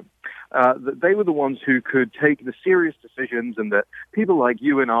in the room, that they were the ones who could take the serious decisions, and that people like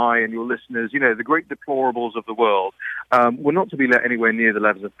you and I and your listeners, you know, the great deplorables of the world, were not to be let anywhere near the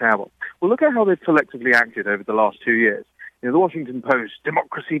levels of power. Well, look at how they've collectively acted over the last 2 years. You know, the Washington Post,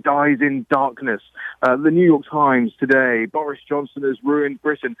 democracy dies in darkness. The New York Times today, Boris Johnson has ruined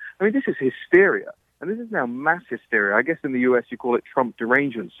Britain. I mean, this is hysteria. And this is now mass hysteria. I guess in the US you call it Trump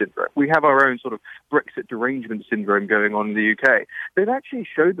derangement syndrome. We have our own sort of Brexit derangement syndrome going on in the UK. They've actually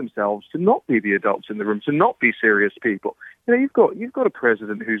showed themselves to not be the adults in the room, to not be serious people. You know, you've got a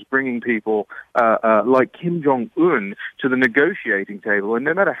president who's bringing people like Kim Jong-un to the negotiating table, and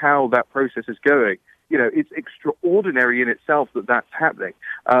no matter how that process is going, you know, it's extraordinary in itself that that's happening.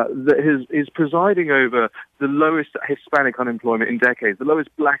 That is presiding over the lowest Hispanic unemployment in decades, the lowest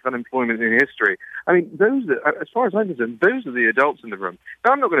black unemployment in history. I mean, as far as I'm concerned, those are the adults in the room.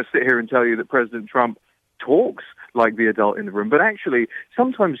 Now, I'm not going to sit here and tell you that President Trump talks like the adult in the room, but actually,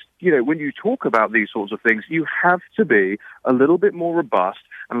 sometimes, you know, when you talk about these sorts of things, you have to be a little bit more robust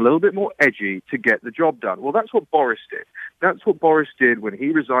and a little bit more edgy to get the job done. Well, that's what Boris did. That's what Boris did when he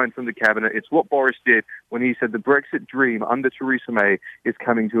resigned from the cabinet. It's what Boris did when he said the Brexit dream under Theresa May is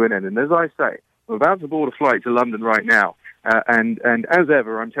coming to an end. And as I say, I'm about to board a flight to London right now. And as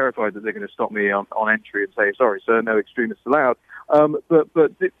ever, I'm terrified that they're going to stop me on entry and say, sorry, sir, no extremists allowed.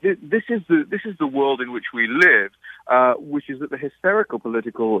 But this is the world in which we live, which is that the hysterical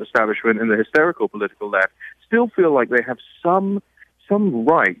political establishment and the hysterical political left still feel like they have some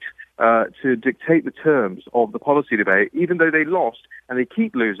right to dictate the terms of the policy debate, even though they lost and they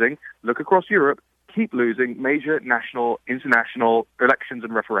keep losing. Look across Europe, keep losing major national, international elections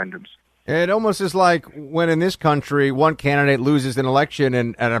and referendums. It almost is like when in this country one candidate loses an election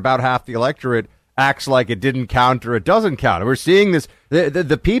and about half the electorate acts like it didn't count or it doesn't count. We're seeing this.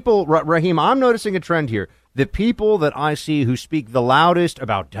 The people, Raheem, I'm noticing a trend here. The people that I see who speak the loudest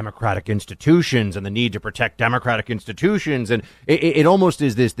about democratic institutions and the need to protect democratic institutions, and it almost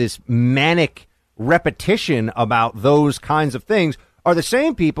is this manic repetition about those kinds of things, are the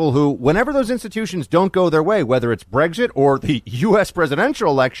same people who, whenever those institutions don't go their way, whether it's Brexit or the U.S.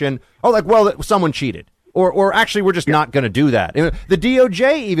 presidential election, are like, well, someone cheated. Or actually, we're just not going to do that. The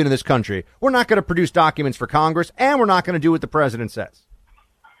DOJ, even in this country, we're not going to produce documents for Congress, and we're not going to do what the president says.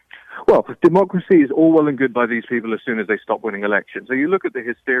 Well, democracy is all well and good by these people as soon as they stop winning elections. So you look at the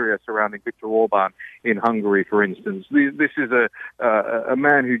hysteria surrounding Viktor Orban in Hungary, for instance. This is a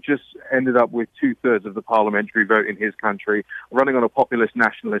man who just ended up with 2/3 of the parliamentary vote in his country, running on a populist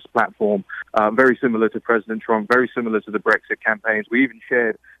nationalist platform, very similar to President Trump, very similar to the Brexit campaigns. We even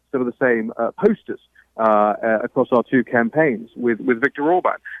shared some of the same posters across our two campaigns with Viktor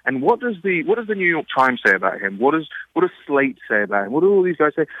Orban. And what does the New York Times say about him? What does Slate say about him? What do all these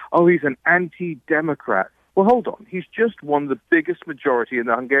guys say? Oh, he's an anti-democrat. Well, hold on. He's just won the biggest majority in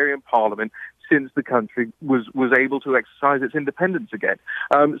the Hungarian parliament since the country was able to exercise its independence again.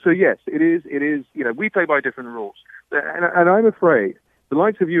 So yes, it is. You know, we play by different rules, and I'm afraid the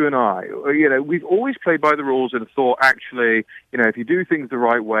likes of you and I, you know, we've always played by the rules and thought, actually, you know, if you do things the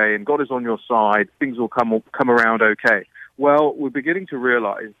right way and God is on your side, things will come around okay. Well, we're beginning to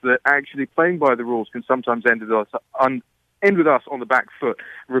realize that actually playing by the rules can sometimes end with us on the back foot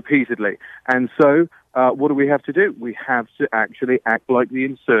repeatedly. And so what do we have to do? We have to actually act like the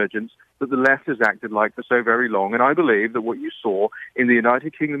insurgents that the left has acted like for so very long. And I believe that what you saw in the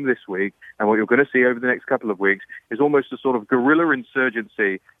United Kingdom this week and what you're going to see over the next couple of weeks is almost a sort of guerrilla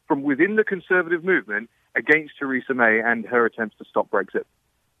insurgency from within the Conservative movement against Theresa May and her attempts to stop Brexit.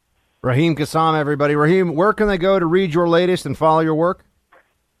 Raheem Kassam, everybody. Raheem, where can they go to read your latest and follow your work?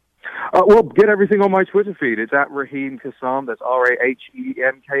 Well, get everything on my Twitter feed. It's at Raheem Kassam. That's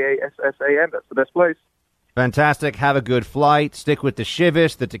RaheemKassam. That's the best place. Fantastic. Have a good flight. Stick with the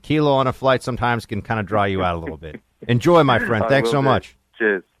Chivas. The tequila on a flight sometimes can kind of dry you out a little bit. Enjoy, my friend. Thanks so much.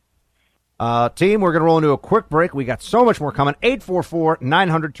 Cheers. Team, we're going to roll into a quick break. We got so much more coming.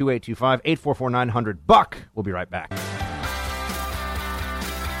 844-900-2825. 844-900-BUCK. We'll be right back.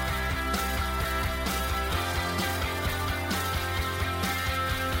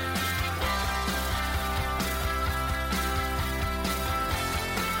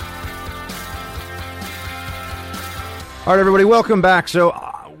 All right, everybody, welcome back. So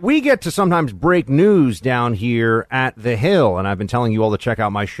we get to sometimes break news down here at The Hill, and I've been telling you all to check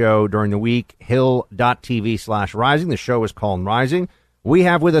out my show during the week, hill.tv/rising. The show is called Rising. We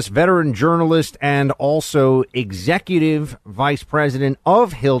have with us veteran journalist and also executive vice president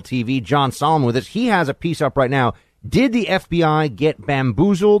of Hill TV, John Solomon, with us. He has a piece up right now. Did the FBI get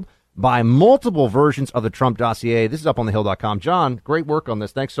bamboozled by multiple versions of the Trump dossier? This is up on thehill.com. John, great work on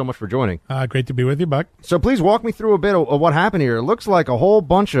this. Thanks so much for joining. Great to be with you, Buck. So please walk me through a bit of what happened here. It looks like a whole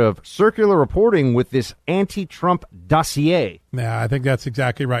bunch of circular reporting with this anti-Trump dossier. Yeah, I think that's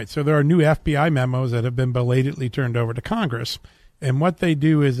exactly right. So there are new FBI memos that have been belatedly turned over to Congress. And what they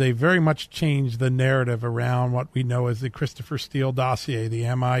do is they very much change the narrative around what we know as the Christopher Steele dossier, the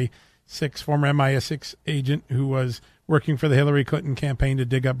former MI6 agent who was working for the Hillary Clinton campaign to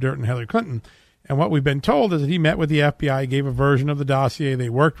dig up dirt on Hillary Clinton. And what we've been told is that he met with the FBI, gave a version of the dossier. They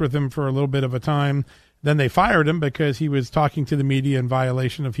worked with him for a little bit of a time. Then they fired him because he was talking to the media in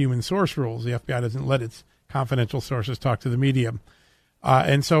violation of human source rules. The FBI doesn't let its confidential sources talk to the media.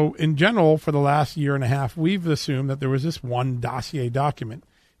 And so in general, for the last year and a half, we've assumed that there was this one dossier document.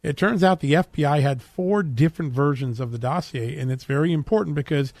 It turns out the FBI had 4 different versions of the dossier, and it's very important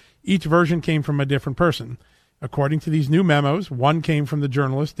because each version came from a different person. According to these new memos, one came from the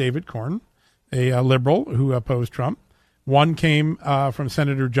journalist David Corn, a liberal who opposed Trump. One came from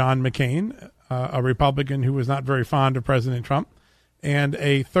Senator John McCain, a Republican who was not very fond of President Trump. And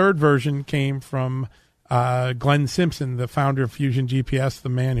a third version came from Glenn Simpson, the founder of Fusion GPS, the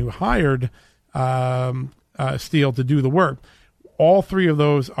man who hired Steele to do the work. All 3 of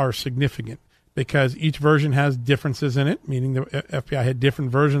those are significant because each version has differences in it, meaning the FBI had different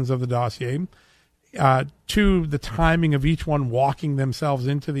versions of the dossier. 2, the timing of each one walking themselves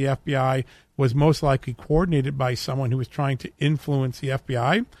into the FBI was most likely coordinated by someone who was trying to influence the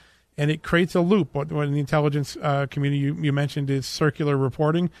FBI. And it creates a loop. What in the intelligence community you mentioned is circular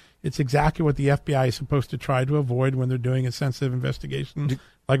reporting. It's exactly what the FBI is supposed to try to avoid when they're doing a sensitive investigation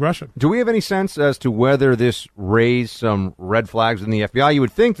like Russia. Do we have any sense as to whether this raised some red flags in the FBI? You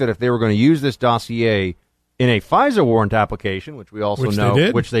would think that if they were going to use this dossier in a FISA warrant application, which we also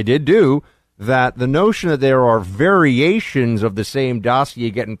know, which they did do, that the notion that there are variations of the same dossier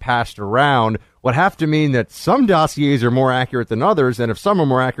getting passed around would have to mean that some dossiers are more accurate than others, and if some are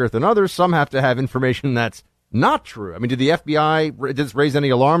more accurate than others, some have to have information that's not true. I mean, did the FBI, did this raise any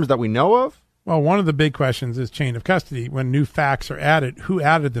alarms that we know of? Well, one of the big questions is chain of custody. When new facts are added, who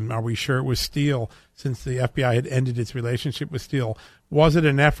added them? Are we sure it was Steele, since the FBI had ended its relationship with Steele? Was it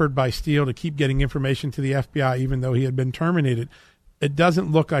an effort by Steele to keep getting information to the FBI even though he had been terminated? It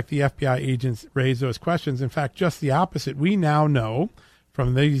doesn't look like the FBI agents raised those questions. In fact, just the opposite. We now know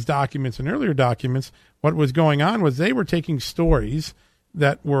from these documents and earlier documents what was going on was they were taking stories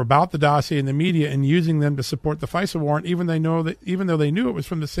that were about the dossier in the media and using them to support the FISA warrant, even though they knew it was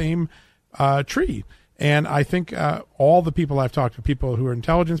from the same tree. And I think all the people I've talked to, people who are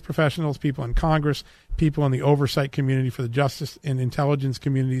intelligence professionals, people in Congress, people in the oversight community for the justice and intelligence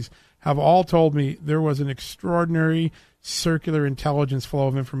communities, have all told me there was an extraordinary circular intelligence flow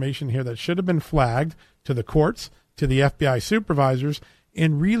of information here that should have been flagged to the courts, to the FBI supervisors.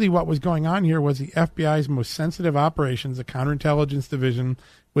 And really what was going on here was the FBI's most sensitive operations, the counterintelligence division,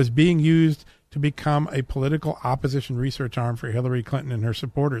 was being used to become a political opposition research arm for Hillary Clinton and her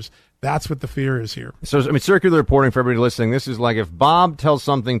supporters. That's what the fear is here. So, I mean, circular reporting for everybody listening, this is like if Bob tells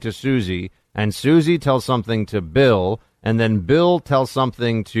something to Susie, and Susie tells something to Bill, and then Bill tells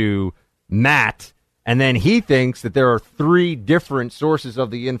something to Matt, and then he thinks that there are 3 different sources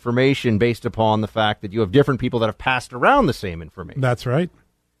of the information based upon the fact that you have different people that have passed around the same information. That's right.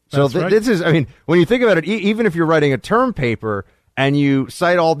 This is, I mean, when you think about it, even if you're writing a term paper and you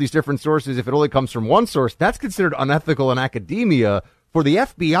cite all these different sources, if it only comes from one source, that's considered unethical in academia. For the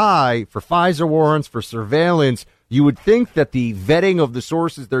FBI, for FISA warrants, for surveillance, you would think that the vetting of the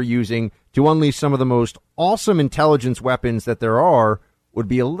sources they're using to unleash some of the most awesome intelligence weapons that there are would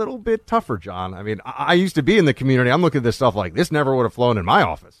be a little bit tougher, John. I mean, I used to be in the community. I'm looking at this stuff like this never would have flown in my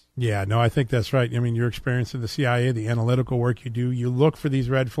office. Yeah, no, I think that's right. I mean, your experience in the CIA, the analytical work you do, you look for these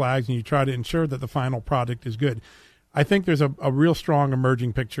red flags and you try to ensure that the final product is good. I think there's a real strong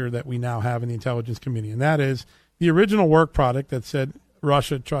emerging picture that we now have in the intelligence community, and that is the original work product that said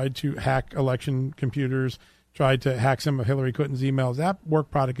Russia tried to hack election computers, tried to hack some of Hillary Clinton's emails. That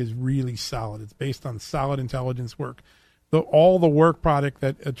work product is really solid. It's based on solid intelligence work. All the work product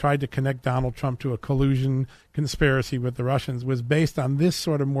that tried to connect Donald Trump to a collusion conspiracy with the Russians was based on this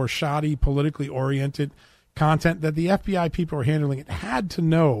sort of more shoddy, politically oriented content that the FBI people were handling. It had to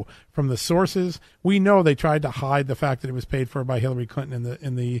know from the sources. We know they tried to hide the fact that it was paid for by Hillary Clinton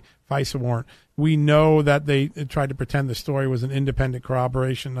in the FISA warrant. We know that they tried to pretend the story was an independent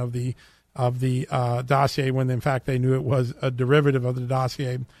corroboration of the dossier when in fact they knew it was a derivative of the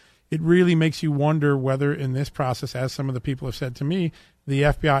dossier. It really makes you wonder whether in this process, as some of the people have said to me, the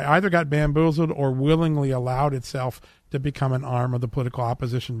FBI either got bamboozled or willingly allowed itself to become an arm of the political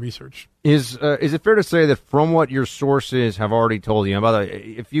opposition research. Is it fair to say that from what your sources have already told you, and by the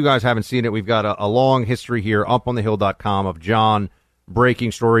way, if you guys haven't seen it, we've got a long history here up on thehill.com of John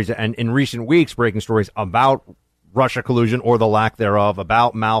breaking stories, and in recent weeks breaking stories about Russia collusion or the lack thereof,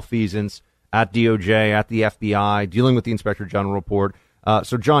 about malfeasance at DOJ, at the FBI, dealing with the Inspector General report.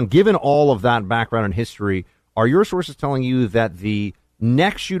 So, John, given all of that background and history, are your sources telling you that the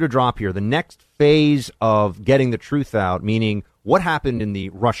next shoe to drop here, the next phase of getting the truth out, meaning what happened in the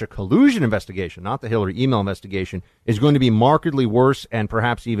Russia collusion investigation, not the Hillary email investigation, is going to be markedly worse and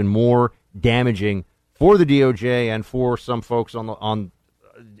perhaps even more damaging for the DOJ and for some folks in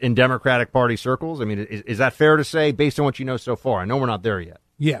Democratic Party circles? I mean, is that fair to say based on what you know so far? I know we're not there yet.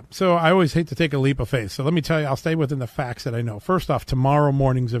 Yeah, so I always hate to take a leap of faith. So let me tell you, I'll stay within the facts that I know. First off, tomorrow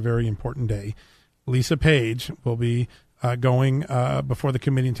morning's a very important day. Lisa Page will be going before the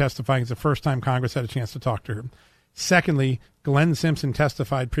committee and testifying. It's the first time Congress had a chance to talk to her. Secondly, Glenn Simpson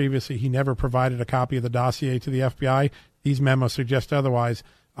testified previously he never provided a copy of the dossier to the FBI. These memos suggest otherwise.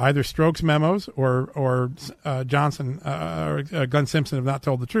 Either Strzok's memos or Johnson or Glenn Simpson have not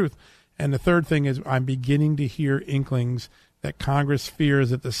told the truth. And the third thing is I'm beginning to hear inklings that Congress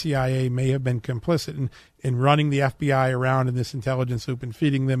fears that the CIA may have been complicit in running the FBI around in this intelligence loop and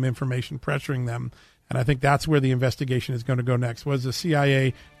feeding them information, pressuring them. And I think that's where the investigation is going to go next. Was the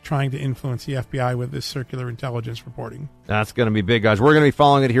CIA trying to influence the FBI with this circular intelligence reporting? That's going to be big, guys. We're going to be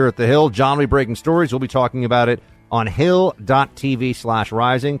following it here at The Hill. John will be breaking stories. We'll be talking about it on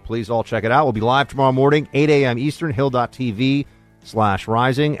hill.tv/rising. Please all check it out. We'll be live tomorrow morning, 8 a.m. Eastern,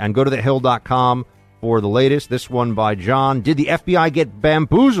 hill.tv/rising. And go to thehill.com for the latest. This one by John. Did the FBI get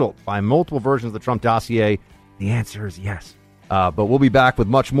bamboozled by multiple versions of the Trump dossier? The answer is yes. But we'll be back with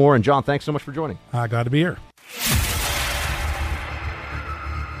much more. And John, thanks so much for joining. Glad to be here.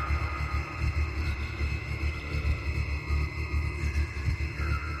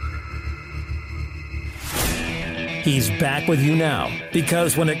 He's back with you now,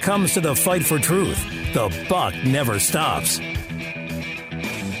 because when it comes to the fight for truth, the buck never stops.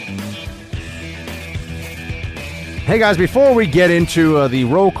 Hey, guys, before we get into the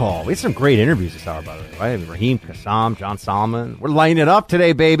roll call, we had some great interviews this hour, by the way, right? Raheem Kassam, John Solomon. We're lighting it up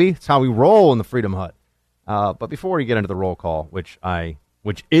today, baby. It's how we roll in the Freedom Hut. But before we get into the roll call, which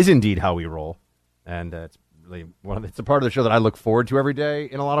is indeed how we roll, and it's really it's a part of the show that I look forward to every day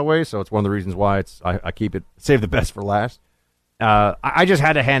in a lot of ways, so it's one of the reasons why I keep it, save the best for last. I just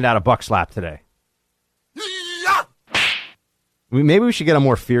had to hand out a buck slap today. Maybe we should get a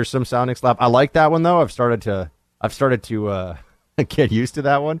more fearsome sounding slap. I like that one, though. I've started to get used to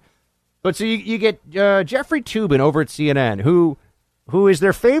that one. But so you get Jeffrey Toobin over at CNN, who is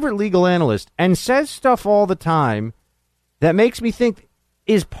their favorite legal analyst and says stuff all the time that makes me think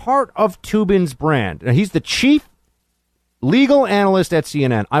is part of Toobin's brand. Now, he's the chief legal analyst at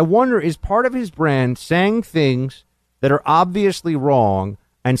CNN. I wonder, is part of his brand saying things that are obviously wrong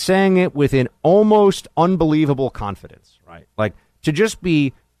and saying it with an almost unbelievable confidence, right? Like, to just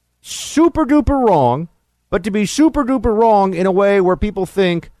be super duper wrong, but to be super duper wrong in a way where people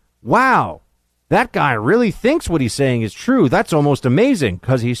think, wow, that guy really thinks what he's saying is true. That's almost amazing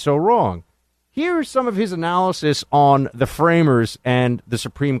because he's so wrong. Here's some of his analysis on the framers and the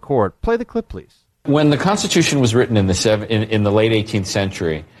Supreme Court. Play the clip, please. When the Constitution was written in the late 18th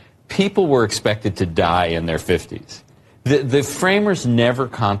century, people were expected to die in their 50s. The framers never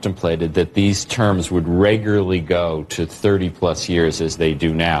contemplated that these terms would regularly go to 30-plus years as they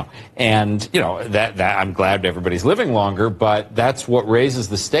do now. And, that I'm glad everybody's living longer, but that's what raises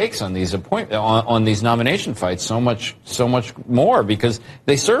the stakes on these on these nomination fights so much more because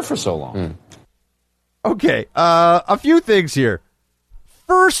they serve for so long. Okay, a few things here.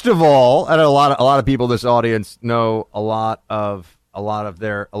 First of all, and a lot of people in this audience know a lot of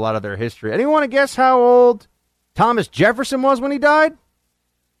their history. Anyone want to guess how old Thomas Jefferson was when he died?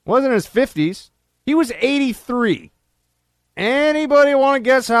 Wasn't in his 50s. He was 83. Anybody want to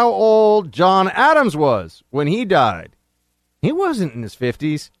guess how old John Adams was when he died? He wasn't in his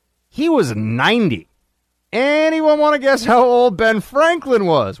 50s. He was 90. Anyone want to guess how old Ben Franklin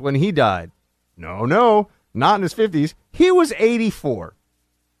was when he died? No, not in his 50s. He was 84.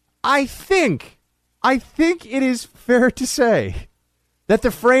 I think it is fair to say that the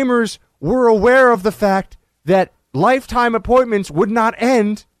framers were aware of the fact that lifetime appointments would not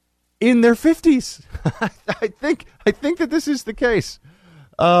end in their 50s. I think that this is the case.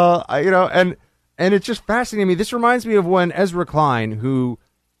 And it's just fascinating to me. This reminds me of when Ezra Klein, who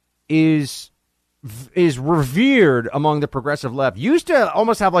is revered among the progressive left, used to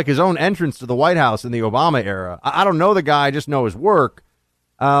almost have like his own entrance to the White House in the Obama era. I don't know the guy, I just know his work.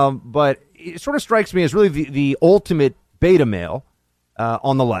 But it sort of strikes me as really the ultimate beta male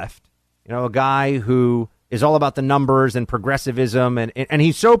on the left. You know, a guy who is all about the numbers and progressivism, and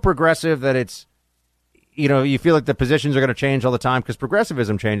he's so progressive that it's, you know, you feel like the positions are going to change all the time because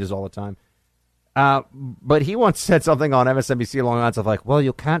progressivism changes all the time. But he once said something on MSNBC along the lines of like, well,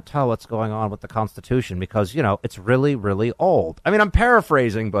 you can't tell what's going on with the Constitution because, you know, it's really, really old. I mean, I'm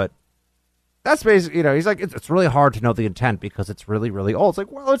paraphrasing, but that's basically, you know, he's like, it's really hard to know the intent because it's really, really old. It's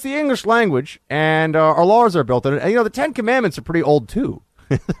like, well, it's the English language, and our laws are built in it. And, you know, the Ten Commandments are pretty old, too.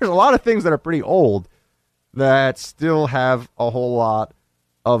 There's a lot of things that are pretty old that still have a whole lot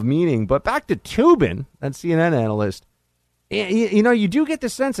of meaning. But back to Toobin, that CNN analyst, you know, you do get the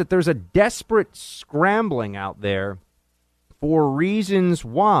sense that there's a desperate scrambling out there for reasons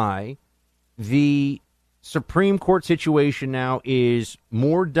why the Supreme Court situation now is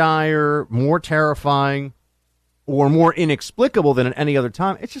more dire, more terrifying, or more inexplicable than at any other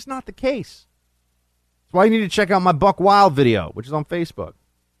time. It's just not the case. That's why you need to check out my Buck Wild video, which is on Facebook,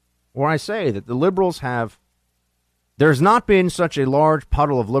 where I say that the liberals there's not been such a large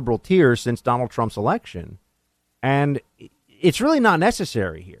puddle of liberal tears since Donald Trump's election, and it's really not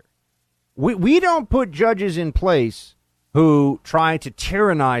necessary here. We don't put judges in place who try to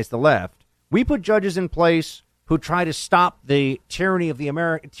tyrannize the left. We put judges in place who try to stop the tyranny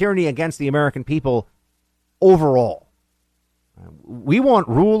against the American people overall. We want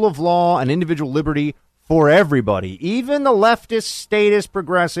rule of law and individual liberty for everybody, even the leftist, statist,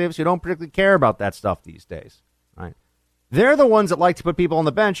 progressives who don't particularly care about that stuff these days. Right? They're the ones that like to put people on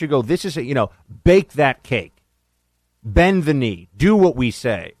the bench who go, this is it, you know, bake that cake, bend the knee, do what we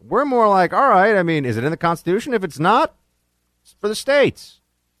say. We're more like, all right, I mean, is it in the Constitution? If it's not, it's for the states.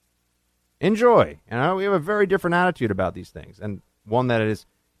 Enjoy. You know, we have a very different attitude about these things, and one that is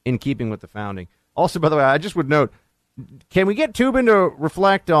in keeping with the founding. Also, by the way, I just would note, can we get Toobin to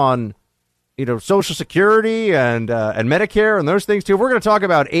reflect on, you know, Social Security and Medicare and those things too? If we're going to talk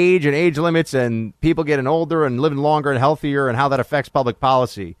about age and age limits and people getting older and living longer and healthier and how that affects public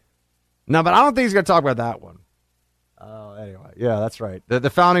policy. No, but I don't think he's going to talk about that one. Anyway, yeah, that's right.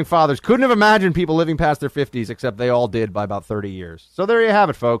 The founding fathers couldn't have imagined people living past their 50s, except they all did by about 30 years. So there you have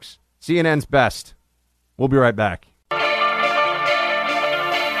it, folks. CNN's best. We'll be right back.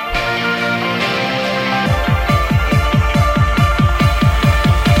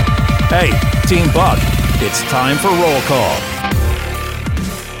 Hey, Team Buck, it's time for roll call.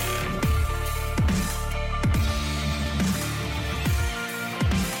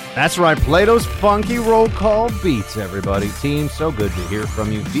 That's right, Plato's Funky Roll Call beats, everybody. Team, so good to hear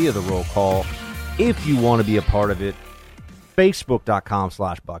from you via the roll call. If you want to be a part of it,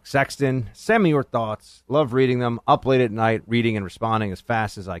 Facebook.com/Buck Sexton. Send me your thoughts. Love reading them. Up late at night, reading and responding as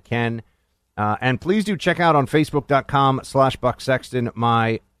fast as I can. And please do check out on Facebook.com/Buck Sexton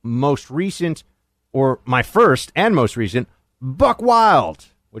my first and most recent Buck Wild,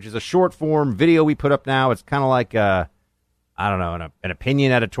 which is a short form video we put up now. It's kind of like an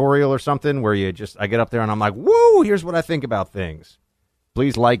opinion editorial or something where I get up there and I'm like, woo, here's what I think about things.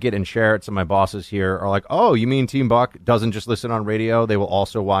 Please like it and share it so my bosses here are like, oh, you mean Team Buck doesn't just listen on radio? They will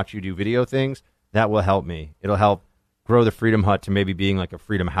also watch you do video things? That will help me. It'll help grow the Freedom Hut to maybe being like a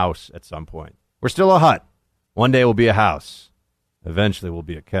Freedom House at some point. We're still a hut. One day we'll be a house. Eventually we'll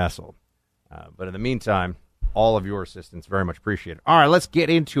be a castle. But in the meantime, all of your assistance, very much appreciated. All right, let's get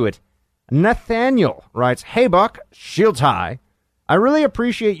into it. Nathaniel writes, hey, Buck, shields high. I really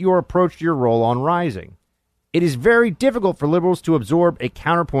appreciate your approach to your role on Rising. It is very difficult for liberals to absorb a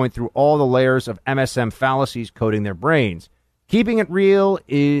counterpoint through all the layers of MSM fallacies coating their brains. Keeping it real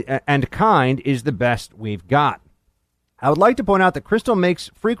and kind is the best we've got. I would like to point out that Crystal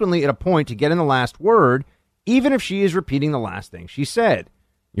makes frequently it a point to get in the last word, even if she is repeating the last thing she said.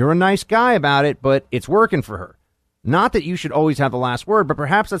 You're a nice guy about it, but it's working for her. Not that you should always have the last word, but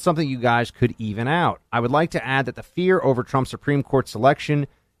perhaps that's something you guys could even out. I would like to add that the fear over Trump's Supreme Court selection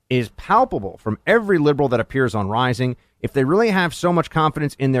is palpable from every liberal that appears on Rising. If they really have so much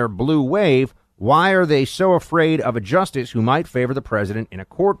confidence in their blue wave, why are they so afraid of a justice who might favor the president in a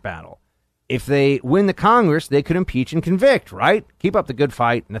court battle? If they win the Congress, they could impeach and convict, right? Keep up the good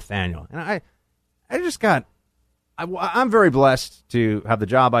fight, Nathaniel. And I'm very blessed to have the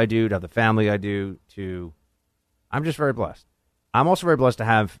job I do, to have the family I do, I'm just very blessed. I'm also very blessed to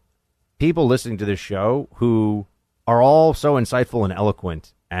have people listening to this show who are all so insightful and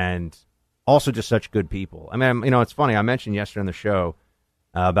eloquent and also just such good people. I mean, it's funny. I mentioned yesterday on the show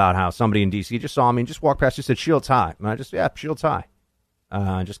about how somebody in D.C. just saw me and just walked past and said, Shields High. And I just, Shields High.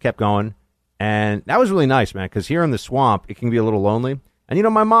 Just kept going. And that was really nice, man, because here in the swamp, it can be a little lonely. And,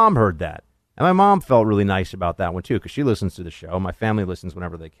 my mom heard that. And my mom felt really nice about that one, too, because she listens to the show. My family listens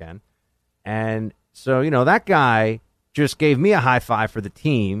whenever they can. And so, that guy just gave me a high five for the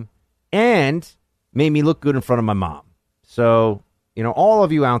team and made me look good in front of my mom. So, all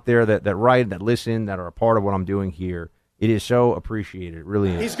of you out there that write, that listen, that are a part of what I'm doing here, it is so appreciated. It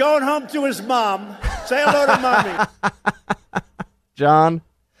really is. He's going home to his mom. Say hello to mommy. John,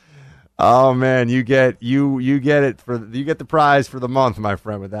 oh man, you get the prize for the month, my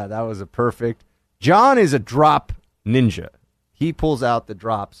friend, with that. That was a perfect. John is a drop ninja. He pulls out the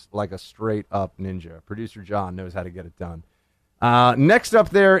drops like a straight-up ninja. Producer John knows how to get it done. Next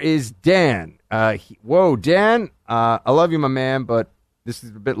up there is Dan. Dan, I love you, my man, but this is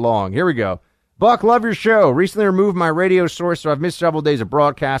a bit long. Here we go. Buck, love your show. Recently removed my radio source, so I've missed several days of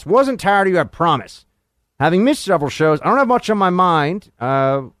broadcast. Wasn't tired of you, I promise. Having missed several shows, I don't have much on my mind.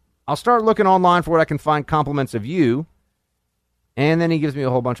 I'll start looking online for what I can find compliments of you. And then he gives me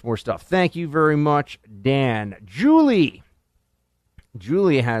a whole bunch more stuff. Thank you very much, Dan. Julie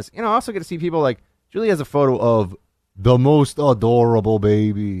has, I also get to see people like, Julie has a photo of the most adorable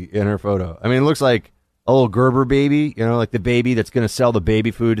baby in her photo. I mean, it looks like a little Gerber baby, like the baby that's going to sell the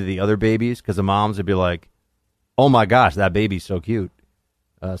baby food to the other babies, because the moms would be like, oh my gosh, that baby's so cute.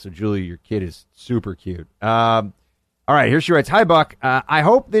 So Julie, your kid is super cute. All right, here she writes, hi, Buck. I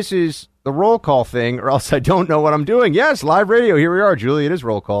hope this is the roll call thing, or else I don't know what I'm doing. Yes, live radio. Here we are, Julie. It is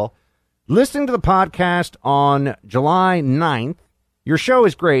roll call. Listening to the podcast on July 9th, your show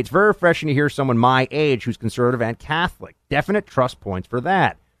is great. It's very refreshing to hear someone my age who's conservative and Catholic. Definite trust points for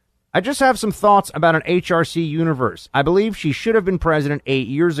that. I just have some thoughts about an HRC universe. I believe she should have been president 8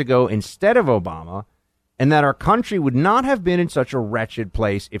 years ago instead of Obama, and that our country would not have been in such a wretched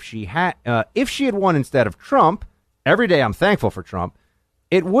place if she had won instead of Trump. Every day I'm thankful for Trump.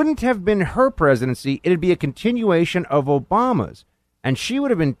 It wouldn't have been her presidency. It'd be a continuation of Obama's, and she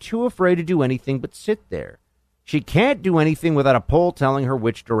would have been too afraid to do anything but sit there. She can't do anything without a poll telling her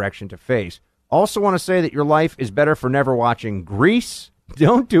which direction to face. Also want to say that your life is better for never watching Grease.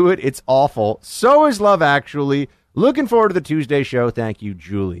 Don't do it. It's awful. So is Love Actually. Looking forward to the Tuesday show. Thank you,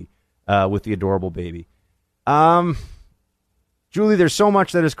 Julie, with the adorable baby. Julie, there's so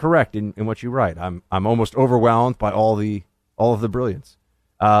much that is correct in what you write. I'm almost overwhelmed by all of the brilliance.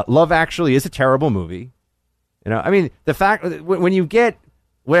 Love Actually is a terrible movie. The fact when you get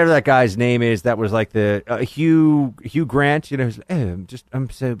whatever that guy's name is, that was like the Hugh Grant, I'm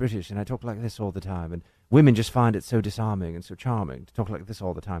so British and I talk like this all the time, and women just find it so disarming and so charming to talk like this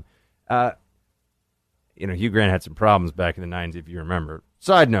all the time. Hugh Grant had some problems back in the 90s, if you remember.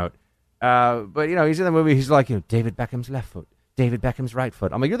 Side note. But he's in the movie, he's like, David Beckham's left foot, David Beckham's right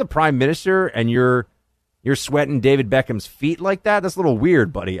foot. I'm like, you're the prime minister and you're sweating David Beckham's feet like that? That's a little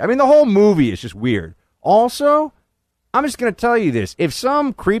weird, buddy. I mean, the whole movie is just weird. Also, I'm just going to tell you this. If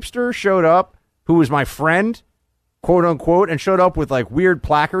some creepster showed up who was my friend, quote unquote, and showed up with like weird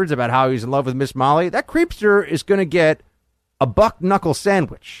placards about how he's in love with Miss Molly, that creepster is going to get a buck knuckle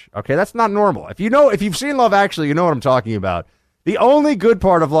sandwich. Okay, that's not normal. If you've seen Love Actually, you know what I'm talking about. The only good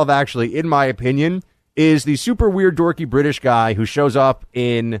part of Love Actually, in my opinion, is the super weird dorky British guy who shows up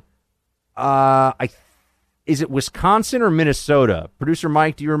in, is it Wisconsin or Minnesota? Producer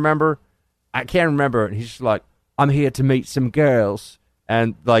Mike, do you remember? I can't remember. And he's just like, I'm here to meet some girls.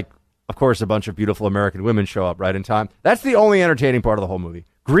 And, like, of course, a bunch of beautiful American women show up right in time. That's the only entertaining part of the whole movie.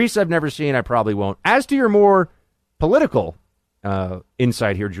 Grease I've never seen. I probably won't. As to your more political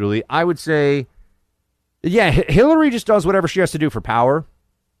insight here, Julie, I would say, yeah, Hillary just does whatever she has to do for power.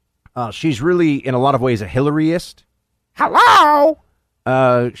 She's really, in a lot of ways, a Hillaryist. Hello!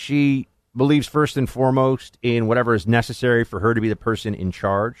 She believes first and foremost in whatever is necessary for her to be the person in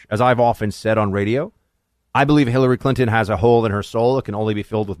charge. As I've often said on radio, I believe Hillary Clinton has a hole in her soul that can only be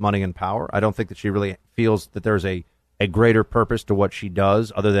filled with money and power. I don't think that she really feels that there's a a greater purpose to what she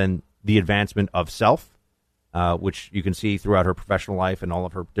does other than the advancement of self, which you can see throughout her professional life and all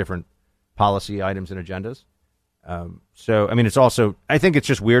of her different policy items and agendas. So, I mean, it's also, I think it's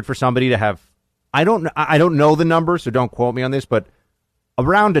just weird for somebody to have, I don't know the number, so don't quote me on this, but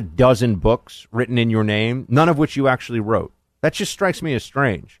around a dozen books written in your name, none of which you actually wrote. That just strikes me as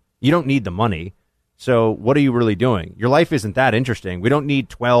strange. You don't need the money. So what are you really doing? Your life isn't that interesting. We don't need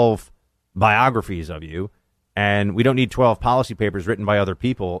 12 biographies of you, and we don't need 12 policy papers written by other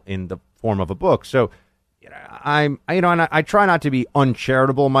people in the form of a book. So I try not to be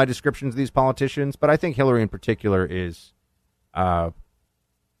uncharitable in my descriptions of these politicians, but I think Hillary in particular is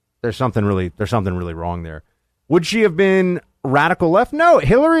there's something really wrong there. Would she have been radical left? No,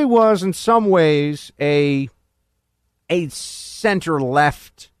 Hillary was in some ways a center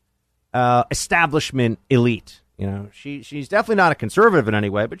left establishment elite. You know, she's definitely not a conservative in any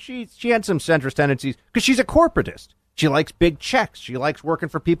way, but she had some centrist tendencies because she's a corporatist. She likes big checks. She likes working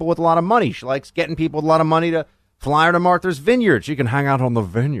for people with a lot of money. She likes getting people with a lot of money to fly her to Martha's Vineyard. She can hang out on the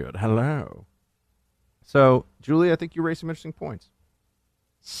vineyard. Hello. So, Julie, I think you raised some interesting points.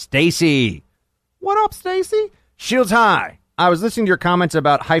 Stacy. What up, Stacy? Shields High. I was listening to your comments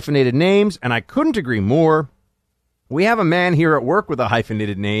about hyphenated names, and I couldn't agree more. We have a man here at work with a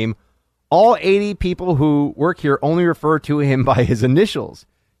hyphenated name. All 80 people who work here only refer to him by his initials.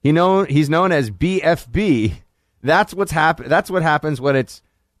 He's known as BFB. That's what happens when it's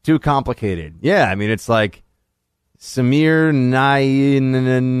too complicated. Yeah, I mean, it's like Samir not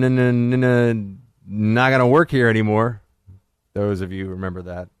going to work here anymore. Those of you who remember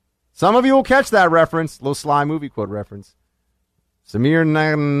that. Some of you will catch that reference. Little Sly movie quote reference. Samir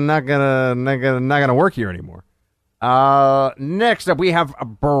not gonna work here anymore. Next up, we have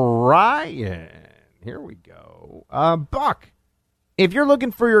Brian. Here we go. Buck, if you're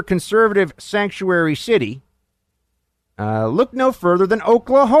looking for your conservative sanctuary city, look no further than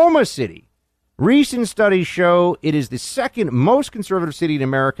Oklahoma City. Recent studies show it is the second most conservative city in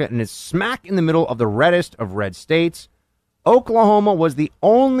America and is smack in the middle of the reddest of red states. Oklahoma was the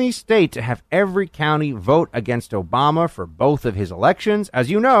only state to have every county vote against Obama for both of his elections.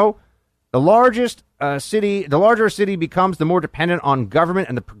 As you know, the larger a city becomes, the more dependent on government,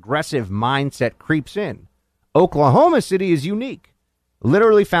 and the progressive mindset creeps in. Oklahoma City is unique.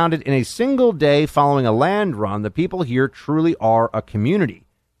 Literally founded in a single day following a land run, the people here truly are a community.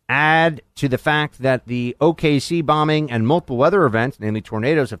 Add to the fact that the OKC bombing and multiple weather events, namely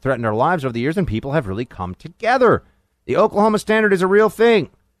tornadoes, have threatened our lives over the years, and people have really come together. The Oklahoma Standard is a real thing.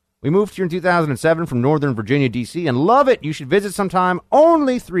 We moved here in 2007 from Northern Virginia, D.C., and love it. You should visit sometime.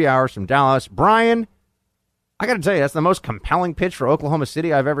 Only 3 hours from Dallas. Brian, I got to tell you, that's the most compelling pitch for Oklahoma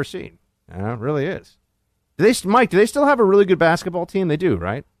City I've ever seen. It really is. Mike, do they still have a really good basketball team? They do,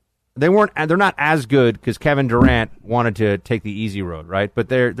 right? They're not as good because Kevin Durant wanted to take the easy road, right? But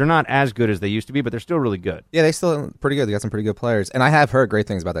they're not as good as they used to be, but they're still really good. Yeah, they still pretty good. They got some pretty good players. And I have heard great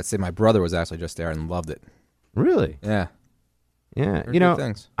things about that city. My brother was actually just there and loved it. Really? Yeah. Yeah. Very good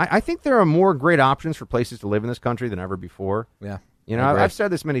things. I think there are more great options for places to live in this country than ever before. Yeah. I've said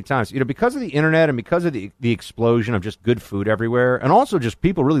this many times. Because of the internet and because of the explosion of just good food everywhere, and also just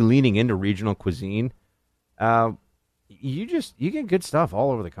people really leaning into regional cuisine, you get good stuff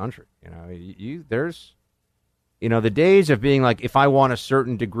all over the country. There's the days of being like, if I want a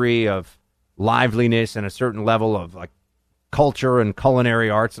certain degree of liveliness and a certain level of like culture and culinary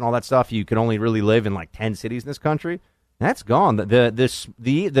arts and all that stuff, you can only really live in like 10 cities in this country. That's gone.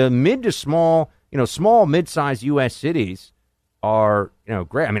 The mid to small, small mid-sized U.S. cities are,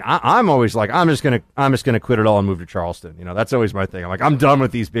 great. I mean, I'm always like, I'm just gonna quit it all and move to Charleston. That's always my thing. I'm like, I'm done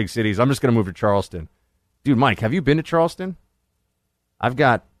with these big cities. I'm just gonna move to Charleston. Dude, Mike, have you been to Charleston? I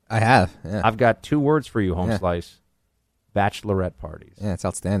have. Yeah. I've got 2 words for you, Home Slice. Bachelorette parties. Yeah, it's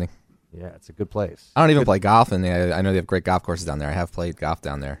outstanding. Yeah, it's a good place. I don't even play golf, and I know they have great golf courses down there. I have played golf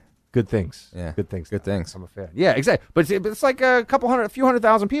down there. Good things. Yeah. Good things. Good things. I'm a fan. Yeah, exactly. But it's like a few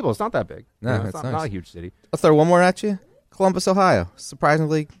 100,000 people. It's not that big. No, it's nice. not a huge city. I'll throw one more at you. Columbus, Ohio.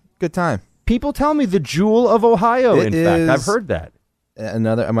 Surprisingly good time. People tell me the jewel of Ohio, in fact. I've heard that.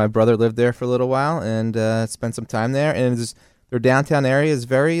 My brother lived there for a little while and spent some time there. And their downtown area is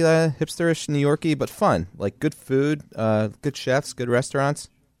very hipsterish, New Yorky, but fun. Like good food, good chefs, good restaurants.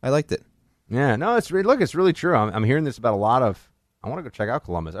 I liked it. Yeah, no, it's really true. I'm hearing this about a lot of. I want to go check out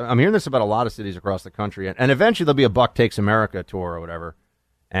Columbus. I'm hearing this about a lot of cities across the country, and eventually there'll be a Buck Takes America tour or whatever,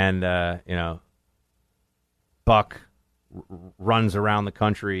 and Buck runs around the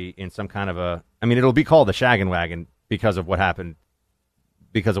country in some kind of a. I mean, it'll be called the Shaggin' Wagon because of what happened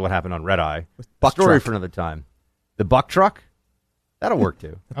on Red Eye. Story for another time. The Buck Truck, that'll work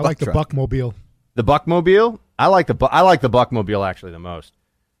too. I like the Buckmobile. The Buckmobile. I like the Buckmobile actually the most.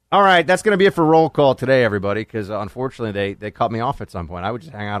 All right, that's going to be it for Roll Call today, everybody, because unfortunately they cut me off at some point. I would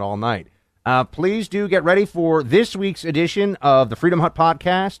just hang out all night. Please do get ready for this week's edition of the Freedom Hut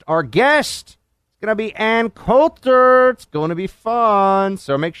Podcast. Our guest is going to be Ann Coulter. It's going to be fun.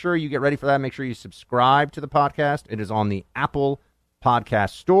 So make sure you get ready for that. Make sure you subscribe to the podcast. It is on the Apple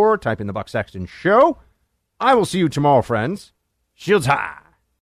Podcast Store. Type in the Buck Sexton Show. I will see you tomorrow, friends. Shields high.